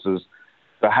security forces,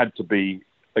 there had to be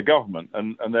a government,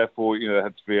 and therefore, there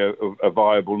had to be a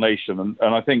viable nation. And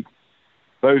I think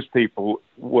those people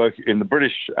work in the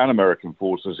British and American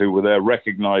forces who were there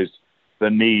recognized the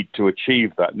need to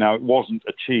achieve that. Now, it wasn't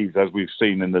achieved, as we've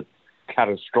seen in the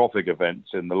catastrophic events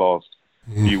in the last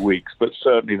few weeks, but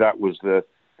certainly that was the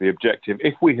objective.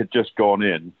 If we had just gone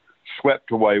in,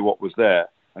 swept away what was there,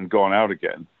 and gone out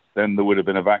again, then there would have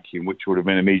been a vacuum, which would have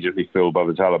been immediately filled by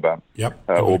the Taliban. Yep.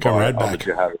 Or by right other back.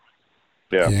 jihadists.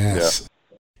 Yeah. Yes. Yeah.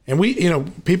 And we,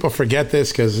 people forget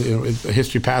this because,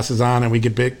 history passes on and we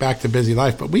get back to busy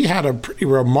life. But we had a pretty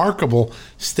remarkable,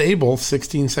 stable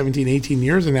 16, 17, 18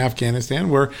 years in Afghanistan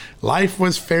where life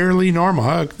was fairly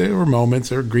normal. There were moments,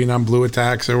 there were green on blue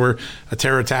attacks, there were a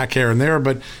terror attack here and there.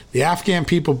 But the Afghan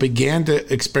people began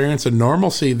to experience a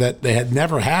normalcy that they had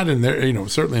never had in their,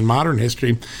 certainly in modern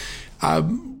history.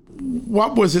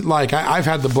 What was it like? I've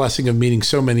had the blessing of meeting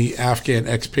so many Afghan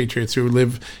expatriates who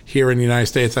live here in the United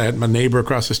States. I had my neighbor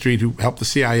across the street who helped the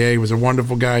CIA, was a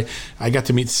wonderful guy. I got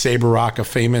to meet Saber Rock, a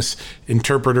famous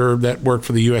interpreter that worked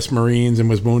for the U.S. Marines and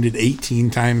was wounded 18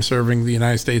 times serving the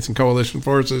United States and coalition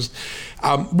forces.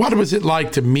 What was it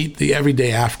like to meet the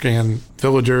everyday Afghan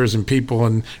villagers and people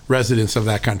and residents of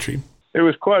that country? It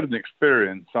was quite an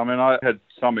experience. I mean, I had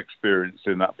some experience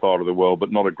in that part of the world,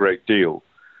 but not a great deal.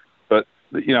 But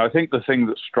I think the thing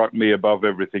that struck me above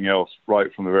everything else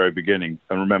right from the very beginning,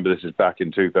 and remember this is back in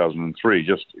 2003,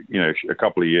 just a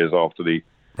couple of years after the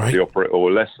operation, or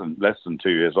less than 2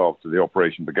 years after the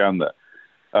operation began there.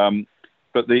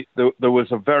 But there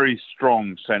was a very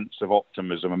strong sense of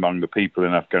optimism among the people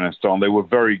in Afghanistan. They were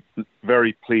very,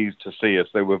 very pleased to see us.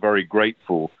 They were very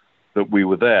grateful that we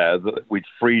were there, that we'd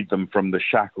freed them from the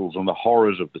shackles and the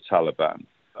horrors of the Taliban.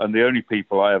 And the only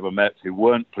people I ever met who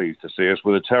weren't pleased to see us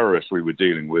were the terrorists we were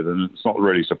dealing with. And it's not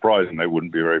really surprising they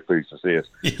wouldn't be very pleased to see us.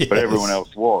 Yes. But everyone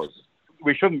else was.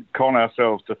 We shouldn't con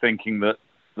ourselves to thinking that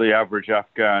the average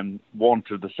Afghan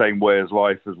wanted the same way of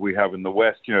life as we have in the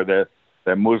West.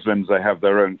 They're Muslims, they have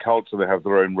their own culture, they have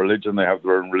their own religion, they have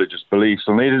their own religious beliefs,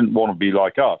 and they didn't want to be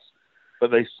like us.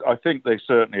 But I think they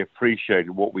certainly appreciated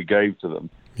what we gave to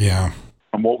them. Yeah.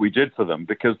 And what we did for them,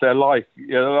 because their life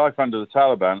under the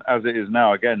Taliban, as it is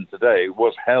now again today,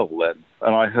 was hell then.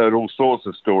 And I heard all sorts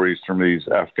of stories from these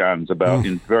Afghans about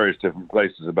in various different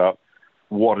places about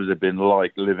what it had been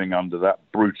like living under that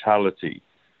brutality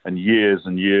and years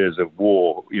of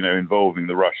war, involving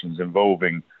the Russians,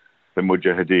 involving the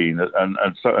Mujahideen,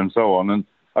 and so on. And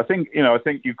I think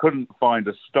you couldn't find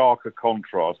a starker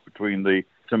contrast between the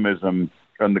optimism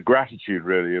and the gratitude,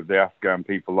 really, of the Afghan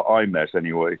people that I met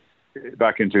anyway,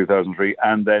 back in 2003,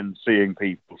 and then seeing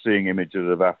images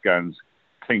of Afghans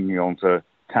clinging onto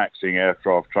taxiing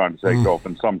aircraft, trying to take off,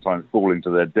 and sometimes falling to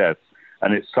their deaths.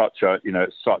 And it's such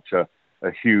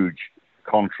a huge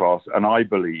contrast, and I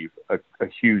believe a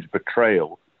huge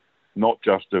betrayal, not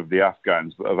just of the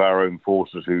Afghans, but of our own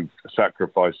forces who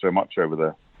sacrificed so much over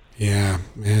there. Yeah,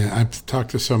 I've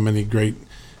talked to so many great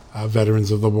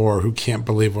veterans of the war who can't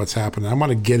believe what's happened. I want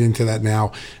to get into that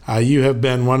now. You have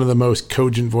been one of the most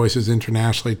cogent voices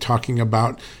internationally talking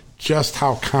about just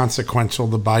how consequential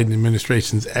the Biden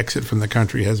administration's exit from the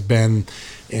country has been.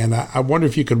 And I wonder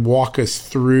if you could walk us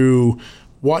through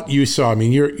what you saw. I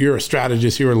mean, you're a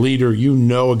strategist, you're a leader, you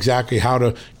know exactly how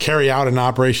to carry out an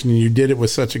operation, and you did it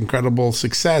with such incredible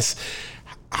success.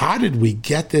 How did we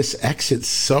get this exit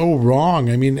so wrong?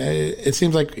 I mean, it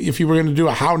seems like if you were going to do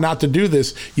a how not to do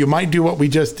this, you might do what we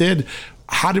just did.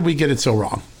 How did we get it so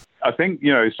wrong? I think,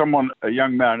 a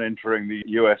young man entering the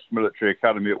U.S. military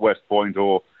academy at West Point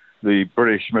or the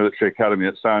British military academy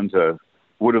at Sandhurst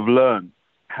would have learned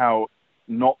how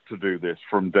not to do this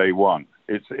from day one.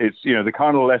 It's the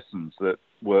kind of lessons that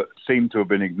seem to have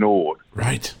been ignored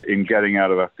in getting out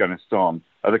of Afghanistan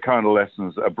are the kind of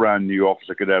lessons that a brand new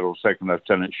officer cadet or second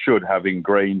lieutenant should have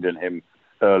ingrained in him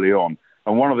early on.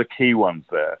 And one of the key ones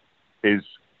there is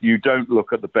you don't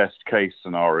look at the best case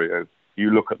scenario. You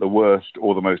look at the worst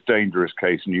or the most dangerous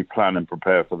case, and you plan and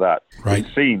prepare for that. Right.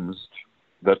 It seems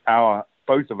that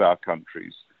both of our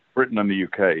countries, Britain and the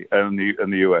UK and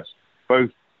the US,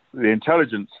 both the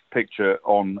intelligence picture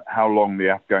on how long the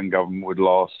Afghan government would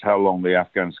last, how long the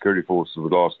Afghan security forces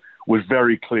would last, was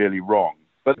very clearly wrong.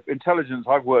 But intelligence,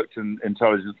 I've worked in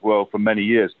intelligence world for many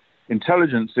years.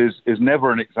 Intelligence is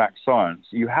never an exact science.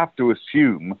 You have to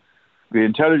assume the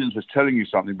intelligence is telling you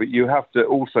something, but you have to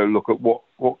also look at what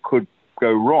could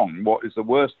go wrong, what is the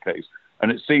worst case.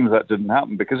 And it seems that didn't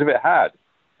happen, because if it had,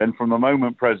 then from the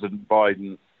moment President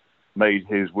Biden made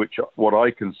what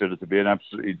I consider to be an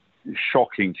absolutely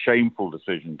shocking, shameful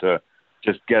decision to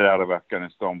just get out of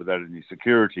Afghanistan without any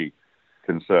security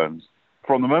concerns.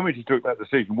 From the moment he took that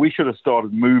decision, we should have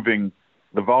started moving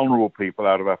the vulnerable people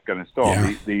out of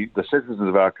Afghanistan, the citizens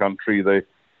of our country,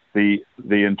 the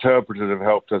interpreters have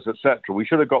helped us, etc. We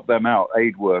should have got them out,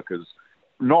 aid workers,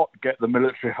 not get the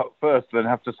military out first, then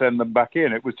have to send them back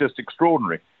in. It was just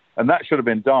extraordinary. And that should have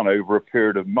been done over a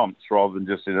period of months rather than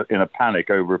just in a panic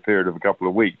over a period of a couple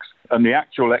of weeks. And the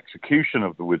actual execution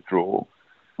of the withdrawal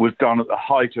was done at the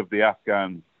height of the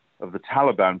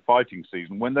Taliban fighting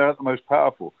season, when they're at the most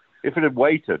powerful. If it had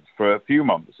waited for a few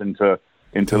months into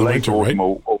late autumn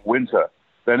or winter,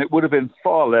 then it would have been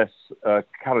far less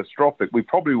catastrophic. We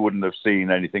probably wouldn't have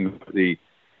seen anything like the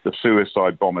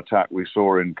suicide bomb attack we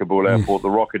saw in Kabul airport, the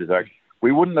rocket attack.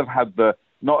 We wouldn't have had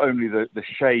not only the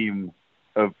shame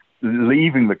of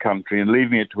leaving the country and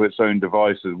leaving it to its own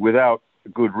devices without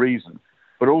good reason,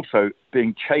 but also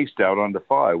being chased out under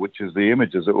fire, which is the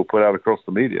images that were put out across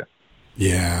the media.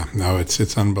 Yeah, no,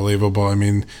 it's unbelievable. I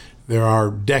mean, there are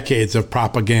decades of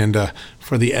propaganda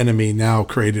for the enemy now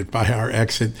created by our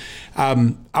exit. I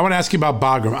want to ask you about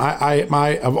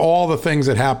Bagram. Of all the things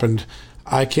that happened,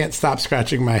 I can't stop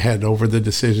scratching my head over the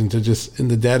decision to just, in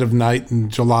the dead of night in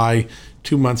July,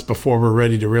 2 months before we're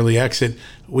ready to really exit,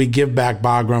 we give back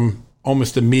Bagram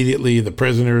almost immediately. The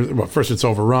prisoners, well, first it's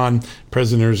overrun.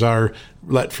 Prisoners are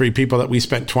let free, people that we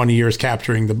spent 20 years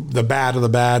capturing, the bad of the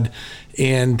bad.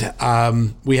 And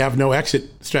we have no exit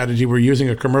strategy. We're using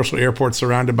a commercial airport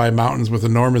surrounded by mountains with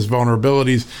enormous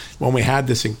vulnerabilities when we had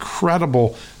this incredible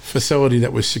facility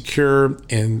that was secure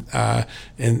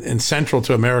and central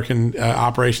to American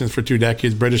operations for 2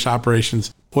 decades, British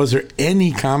operations. Was there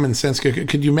any common sense?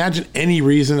 Could you imagine any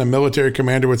reason a military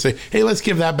commander would say, hey, let's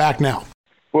give that back now?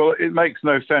 Well, it makes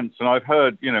no sense. And I've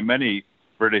heard, many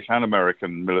British and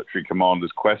American military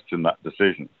commanders question that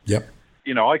decision. Yep.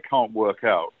 I can't work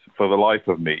out for the life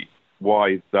of me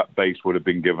why that base would have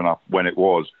been given up when it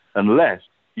was, unless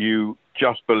you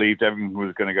just believed everything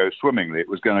was going to go swimmingly. It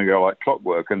was going to go like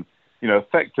clockwork. And,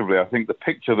 effectively, I think the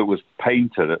picture that was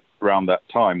painted around that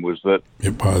time was that,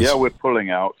 we're pulling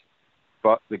out,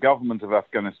 but the government of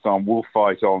Afghanistan will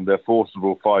fight on, their forces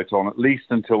will fight on at least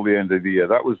until the end of the year.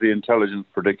 That was the intelligence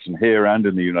prediction here and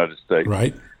in the United States.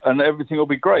 Right. And everything will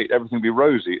be great. Everything will be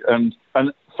rosy. And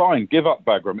fine, give up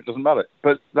Bagram. It doesn't matter.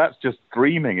 But that's just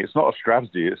dreaming. It's not a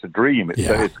strategy. It's a dream.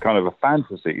 It's kind of a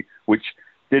fantasy, which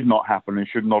did not happen and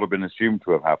should not have been assumed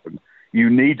to have happened.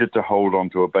 You needed to hold on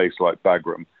to a base like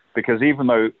Bagram, because even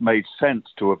though it made sense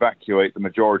to evacuate the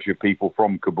majority of people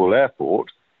from Kabul airport,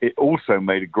 it also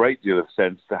made a great deal of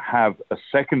sense to have a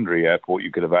secondary airport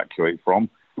you could evacuate from,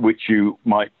 which you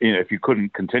might, if you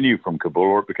couldn't continue from Kabul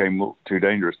or it became too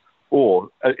dangerous, or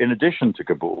in addition to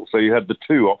Kabul. So you had the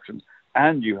two options,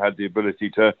 and you had the ability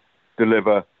to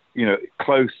deliver,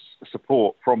 close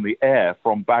support from the air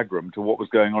from Bagram to what was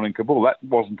going on in Kabul. That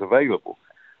wasn't available.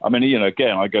 I mean,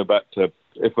 again, I go back to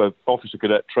if an officer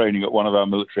cadet training at one of our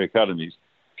military academies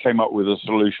came up with a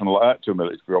solution like that to a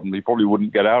military problem, he probably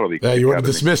wouldn't get out of the academy. You would have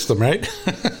dismissed them, right?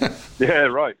 Yeah,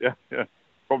 right. Yeah.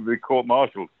 Probably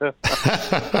court-martialed.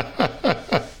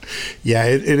 Yeah,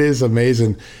 it is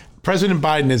amazing. President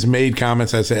Biden has made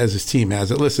comments, as his team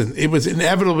has. Listen, it was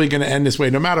inevitably going to end this way,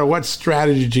 no matter what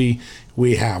strategy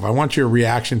we have. I want your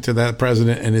reaction to that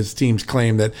president and his team's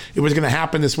claim that it was going to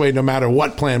happen this way, no matter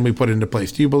what plan we put into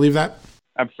place. Do you believe that?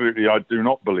 Absolutely, I do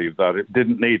not believe that. It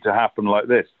didn't need to happen like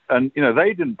this. And,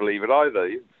 they didn't believe it either.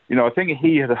 I think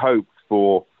he had hoped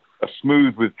for a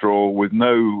smooth withdrawal with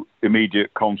no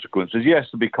immediate consequences. Yes,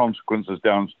 there'd be consequences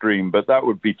downstream, but that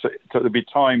would be there'd be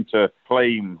time to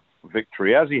claim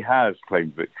victory, as he has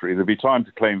claimed victory. There'd be time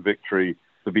to claim victory.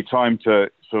 There'd be time to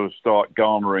sort of start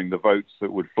garnering the votes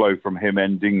that would flow from him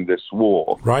ending this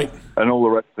war. Right. And all the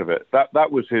rest of it.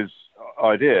 That was his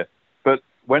idea. But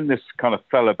when this kind of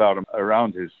fell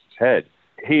around his head,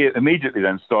 he immediately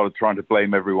then started trying to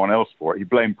blame everyone else for it. He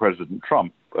blamed President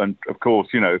Trump. And, of course,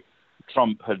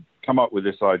 Trump had come up with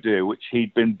this idea, which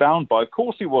he'd been bound by. Of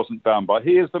course he wasn't bound by.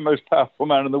 He is the most powerful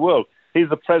man in the world. He's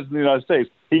the president of the United States.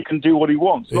 He can do what he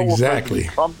wants. Not exactly.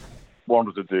 What President Trump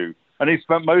wanted to do. And he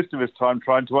spent most of his time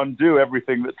trying to undo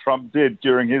everything that Trump did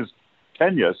during his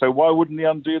tenure. So why wouldn't he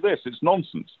undo this? It's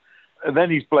nonsense. And then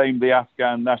he's blamed the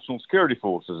Afghan National Security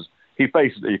Forces. He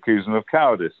basically accused them of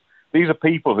cowardice. These are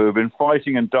people who have been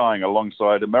fighting and dying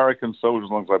alongside American soldiers,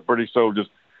 alongside British soldiers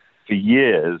for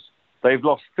years. They've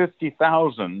lost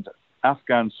 50,000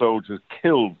 Afghan soldiers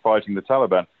killed fighting the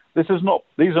Taliban. These are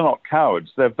not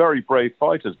cowards. They're very brave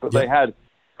fighters, but they had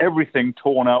everything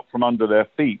torn out from under their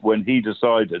feet when he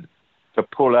decided to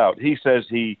pull out. He says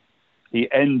he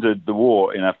ended the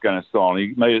war in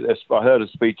Afghanistan. I heard a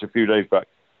speech a few days back.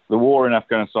 The war in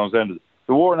Afghanistan has ended.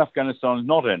 The war in Afghanistan is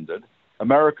not ended.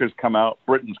 America's come out,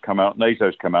 Britain's come out,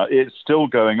 NATO's come out. It's still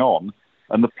going on.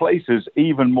 And the place is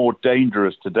even more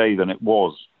dangerous today than it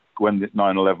was when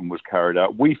 9/11 was carried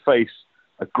out. We face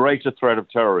a greater threat of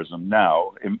terrorism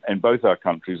now in both our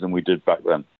countries than we did back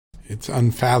then. It's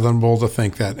unfathomable to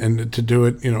think that, and to do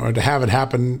it, or to have it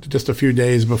happen just a few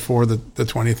days before the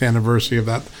 20th anniversary of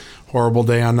that horrible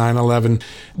day on 9/11.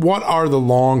 What are the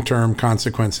long-term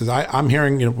consequences? I'm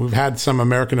hearing, we've had some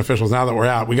American officials, now that we're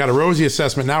out, we got a rosy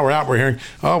assessment, now we're out, we're hearing,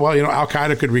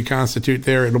 Al-Qaeda could reconstitute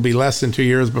there. It'll be less than 2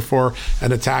 years before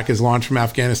an attack is launched from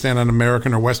Afghanistan on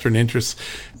American or Western interests.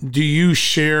 Do you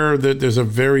share that there's a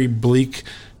very bleak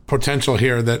potential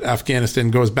here that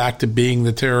Afghanistan goes back to being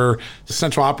the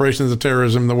central operations of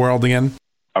terrorism in the world again?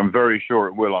 I'm very sure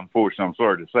it will. Unfortunately, I'm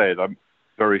sorry to say it. I'm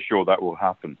very sure that will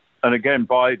happen. And again,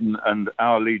 Biden and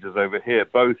our leaders over here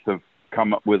both have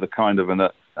come up with a kind of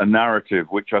a narrative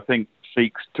which I think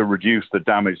seeks to reduce the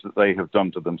damage that they have done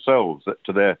to themselves,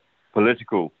 to their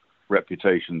political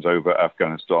reputations over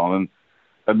Afghanistan.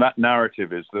 And that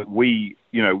narrative is that we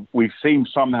seem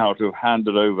somehow to have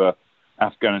handed over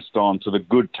Afghanistan to the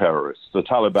good terrorists. The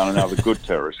Taliban are now the good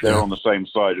terrorists. They're on the same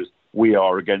side as we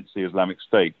are against the Islamic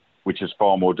State, which is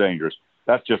far more dangerous.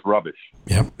 That's just rubbish.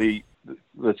 Yep.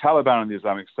 The Taliban and the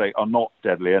Islamic State are not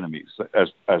deadly enemies,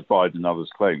 as Biden and others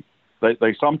claim.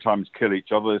 They sometimes kill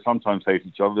each other, they sometimes hate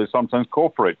each other, they sometimes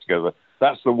cooperate together.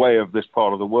 That's the way of this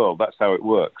part of the world. That's how it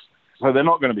works. So they're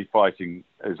not going to be fighting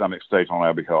Islamic State on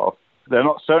our behalf. They're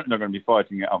certainly not going to be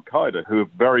fighting Al-Qaeda, who have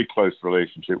a very close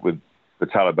relationship with the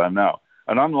Taliban now.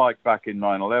 And unlike back in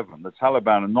 9/11, the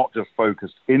Taliban are not just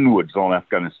focused inwards on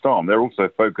Afghanistan, they're also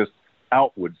focused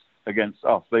outwards against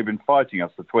us. They've been fighting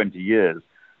us for 20 years.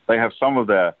 They have some of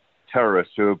their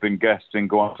terrorists who have been guests in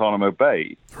Guantanamo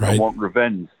Bay and want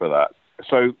revenge for that.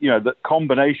 So, the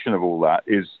combination of all that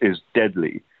is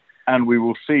deadly. And we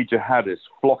will see jihadists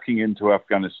flocking into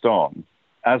Afghanistan,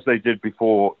 as they did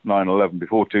before 9/11,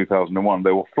 before 2001.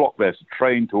 They will flock there to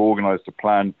train, to organize, to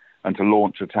plan, and to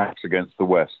launch attacks against the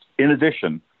West. In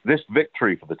addition, this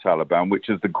victory for the Taliban, which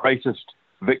is the greatest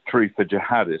victory for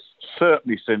jihadists,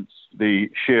 certainly since the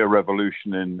Shia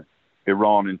revolution in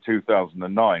Iran in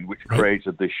 2009, which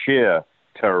created the Shia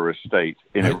terrorist state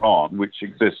in Iran, which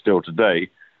exists still today,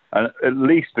 and at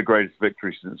least the greatest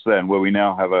victory since then, where we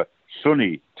now have a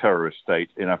Sunni terrorist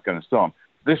state in Afghanistan.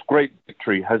 This great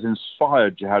victory has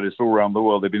inspired jihadists all around the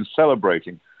world. They've been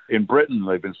celebrating. In Britain,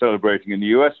 they've been celebrating. In the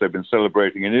US, they've been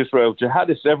celebrating. In Israel,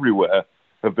 jihadists everywhere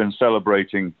have been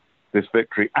celebrating this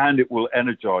victory, and it will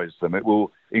energize them. It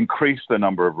will increase the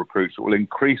number of recruits. It will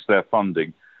increase their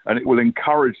funding, and it will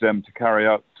encourage them to carry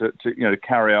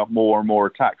out more and more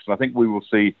attacks. And I think we will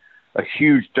see a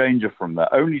huge danger from that.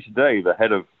 Only today, the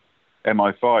head of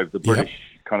MI5, the British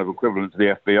kind of equivalent to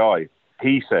the FBI,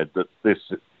 he said that this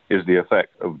is the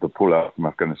effect of the pullout from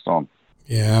Afghanistan.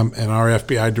 Yeah, and our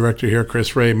FBI director here,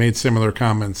 Chris Wray, made similar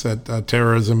comments that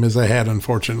terrorism is ahead.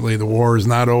 Unfortunately, the war is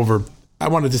not over. I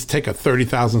want to just take a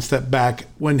 30,000 step back.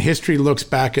 When history looks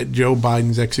back at Joe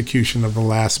Biden's execution of the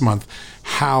last month,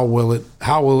 how will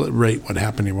it rate what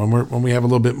happened here? When we have a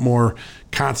little bit more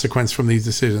consequence from these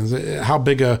decisions, how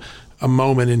big a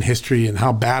moment in history and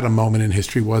how bad a moment in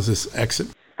history was this exit?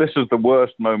 This is the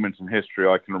worst moment in history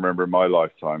I can remember in my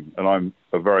lifetime, and I'm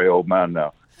a very old man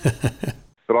now.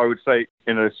 But I would say,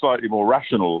 in a slightly more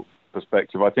rational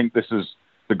perspective, I think this is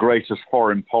the greatest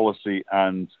foreign policy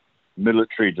and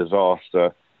military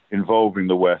disaster involving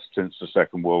the West since the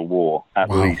Second World War, at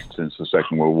least since the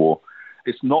Second World War.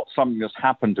 It's not something that's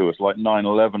happened to us like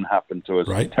 9/11 happened to us.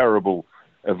 It's a terrible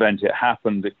event. It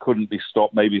happened. It couldn't be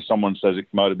stopped. Maybe someone says it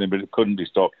might have been, but it couldn't be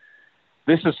stopped.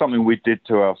 This is something we did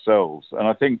to ourselves. And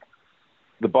I think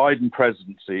the Biden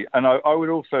presidency, and I would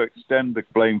also extend the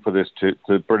blame for this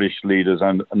to British leaders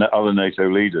and other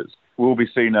NATO leaders, will be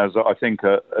seen as, I think,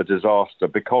 a disaster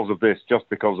because of this, just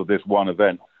because of this one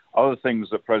event. Other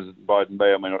things that President Biden may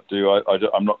or may not do,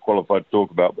 I'm not qualified to talk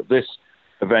about, but this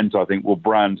event, I think, will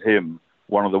brand him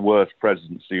one of the worst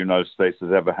presidents the United States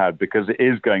has ever had, because it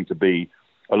is going to be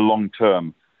a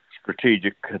long-term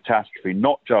strategic catastrophe,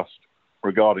 not just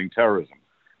regarding terrorism,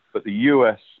 but the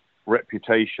U.S.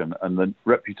 reputation and the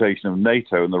reputation of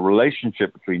NATO and the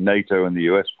relationship between NATO and the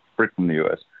U.S., Britain and the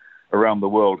U.S., around the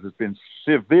world has been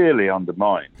severely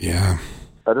undermined. Yeah.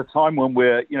 At a time when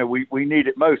we need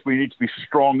it most. We need to be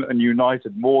strong and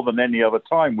united more than any other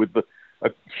time with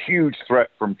a huge threat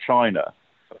from China,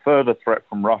 a further threat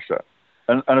from Russia,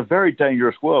 and a very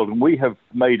dangerous world. And we have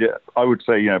made it, I would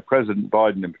say, President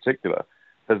Biden in particular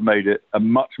has made it a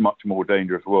much, much more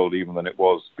dangerous world even than it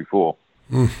was before.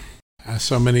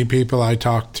 So many people I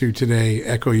talked to today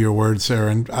echo your words, sir.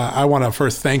 And I want to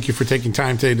first thank you for taking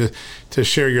time today to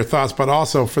share your thoughts, but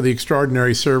also for the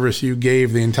extraordinary service you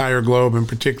gave the entire globe, and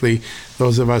particularly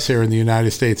those of us here in the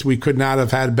United States. We could not have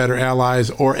had better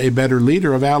allies or a better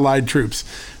leader of allied troops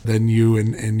than you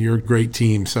and your great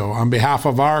team. So on behalf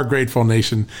of our grateful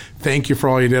nation, thank you for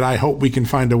all you did. I hope we can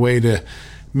find a way to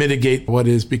mitigate what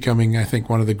is becoming, I think,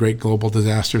 one of the great global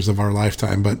disasters of our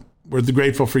lifetime. But we're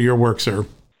grateful for your work, sir.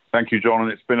 Thank you, John, and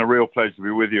it's been a real pleasure to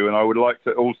be with you. And I would like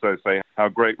to also say how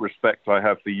great respect I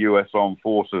have for U.S. Armed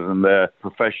Forces and their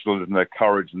professionalism, their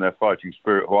courage and their fighting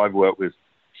spirit, who I've worked with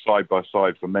side by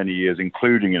side for many years,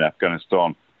 including in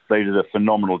Afghanistan. They did a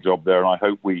phenomenal job there, and I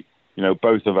hope we,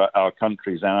 both of our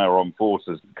countries and our armed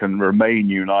forces can remain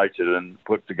united and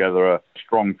put together a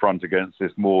strong front against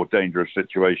this more dangerous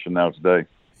situation now today.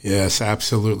 Yes,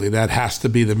 absolutely. That has to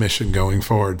be the mission going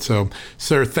forward. So,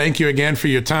 sir, thank you again for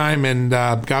your time, and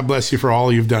God bless you for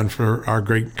all you've done for our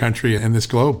great country and this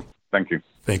globe. Thank you.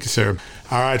 Thank you, sir.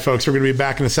 All right, folks, we're going to be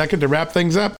back in a second to wrap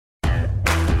things up.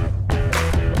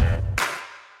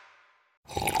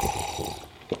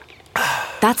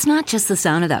 That's not just the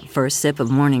sound of that first sip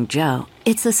of Morning Joe.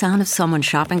 It's the sound of someone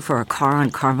shopping for a car on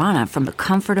Carvana from the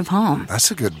comfort of home. That's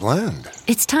a good blend.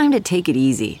 It's time to take it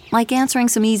easy, like answering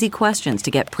some easy questions to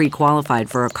get pre-qualified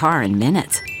for a car in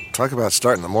minutes. Talk about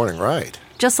starting the morning right.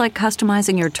 Just like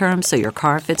customizing your terms so your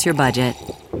car fits your budget.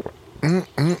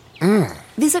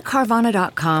 Visit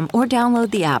Carvana.com or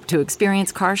download the app to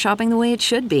experience car shopping the way it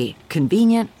should be.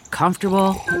 Convenient,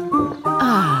 comfortable.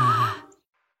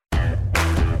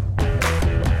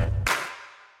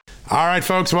 All right,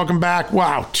 folks, welcome back.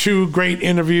 Wow, 2 great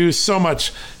interviews. So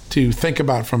much to think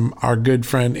about from our good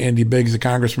friend Andy Biggs, the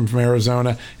congressman from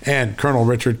Arizona, and Colonel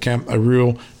Richard Kemp, a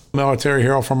real military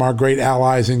hero from our great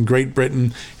allies in Great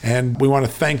Britain. And we want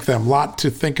to thank them. A lot to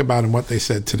think about in what they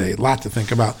said today. A lot to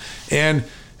think about. And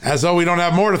as though we don't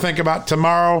have more to think about,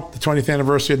 tomorrow, the 20th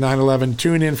anniversary of 9/11,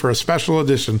 tune in for a special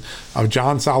edition of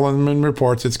John Solomon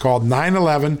Reports. It's called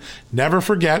 9/11 Never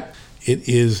Forget. It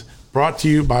is brought to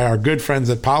you by our good friends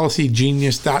at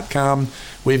PolicyGenius.com.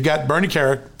 We've got Bernie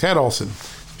Kerik, Ted Olson,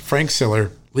 Frank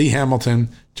Siller, Lee Hamilton,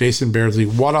 Jason Beardsley.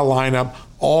 What a lineup.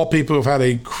 All people who have had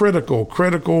a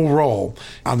critical role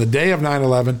on the day of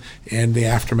 9/11 and the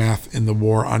aftermath in the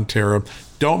war on terror.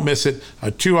 Don't miss it. A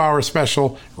 2-hour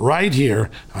special right here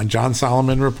on John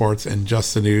Solomon Reports and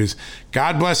Just the News.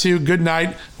 God bless you. Good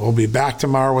night. We'll be back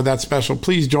tomorrow with that special.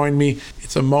 Please join me.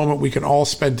 It's a moment we can all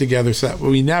spend together so that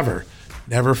we never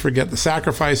forget the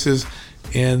sacrifices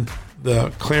and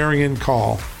the clarion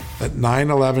call that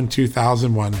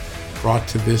 9/11/2001 brought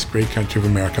to this great country of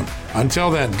America.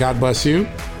 Until then, God bless you,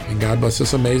 and God bless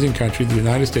this amazing country, the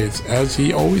United States, as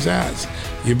he always has.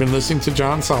 You've been listening to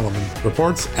John Solomon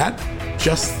Reports at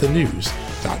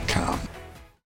justthenews.com.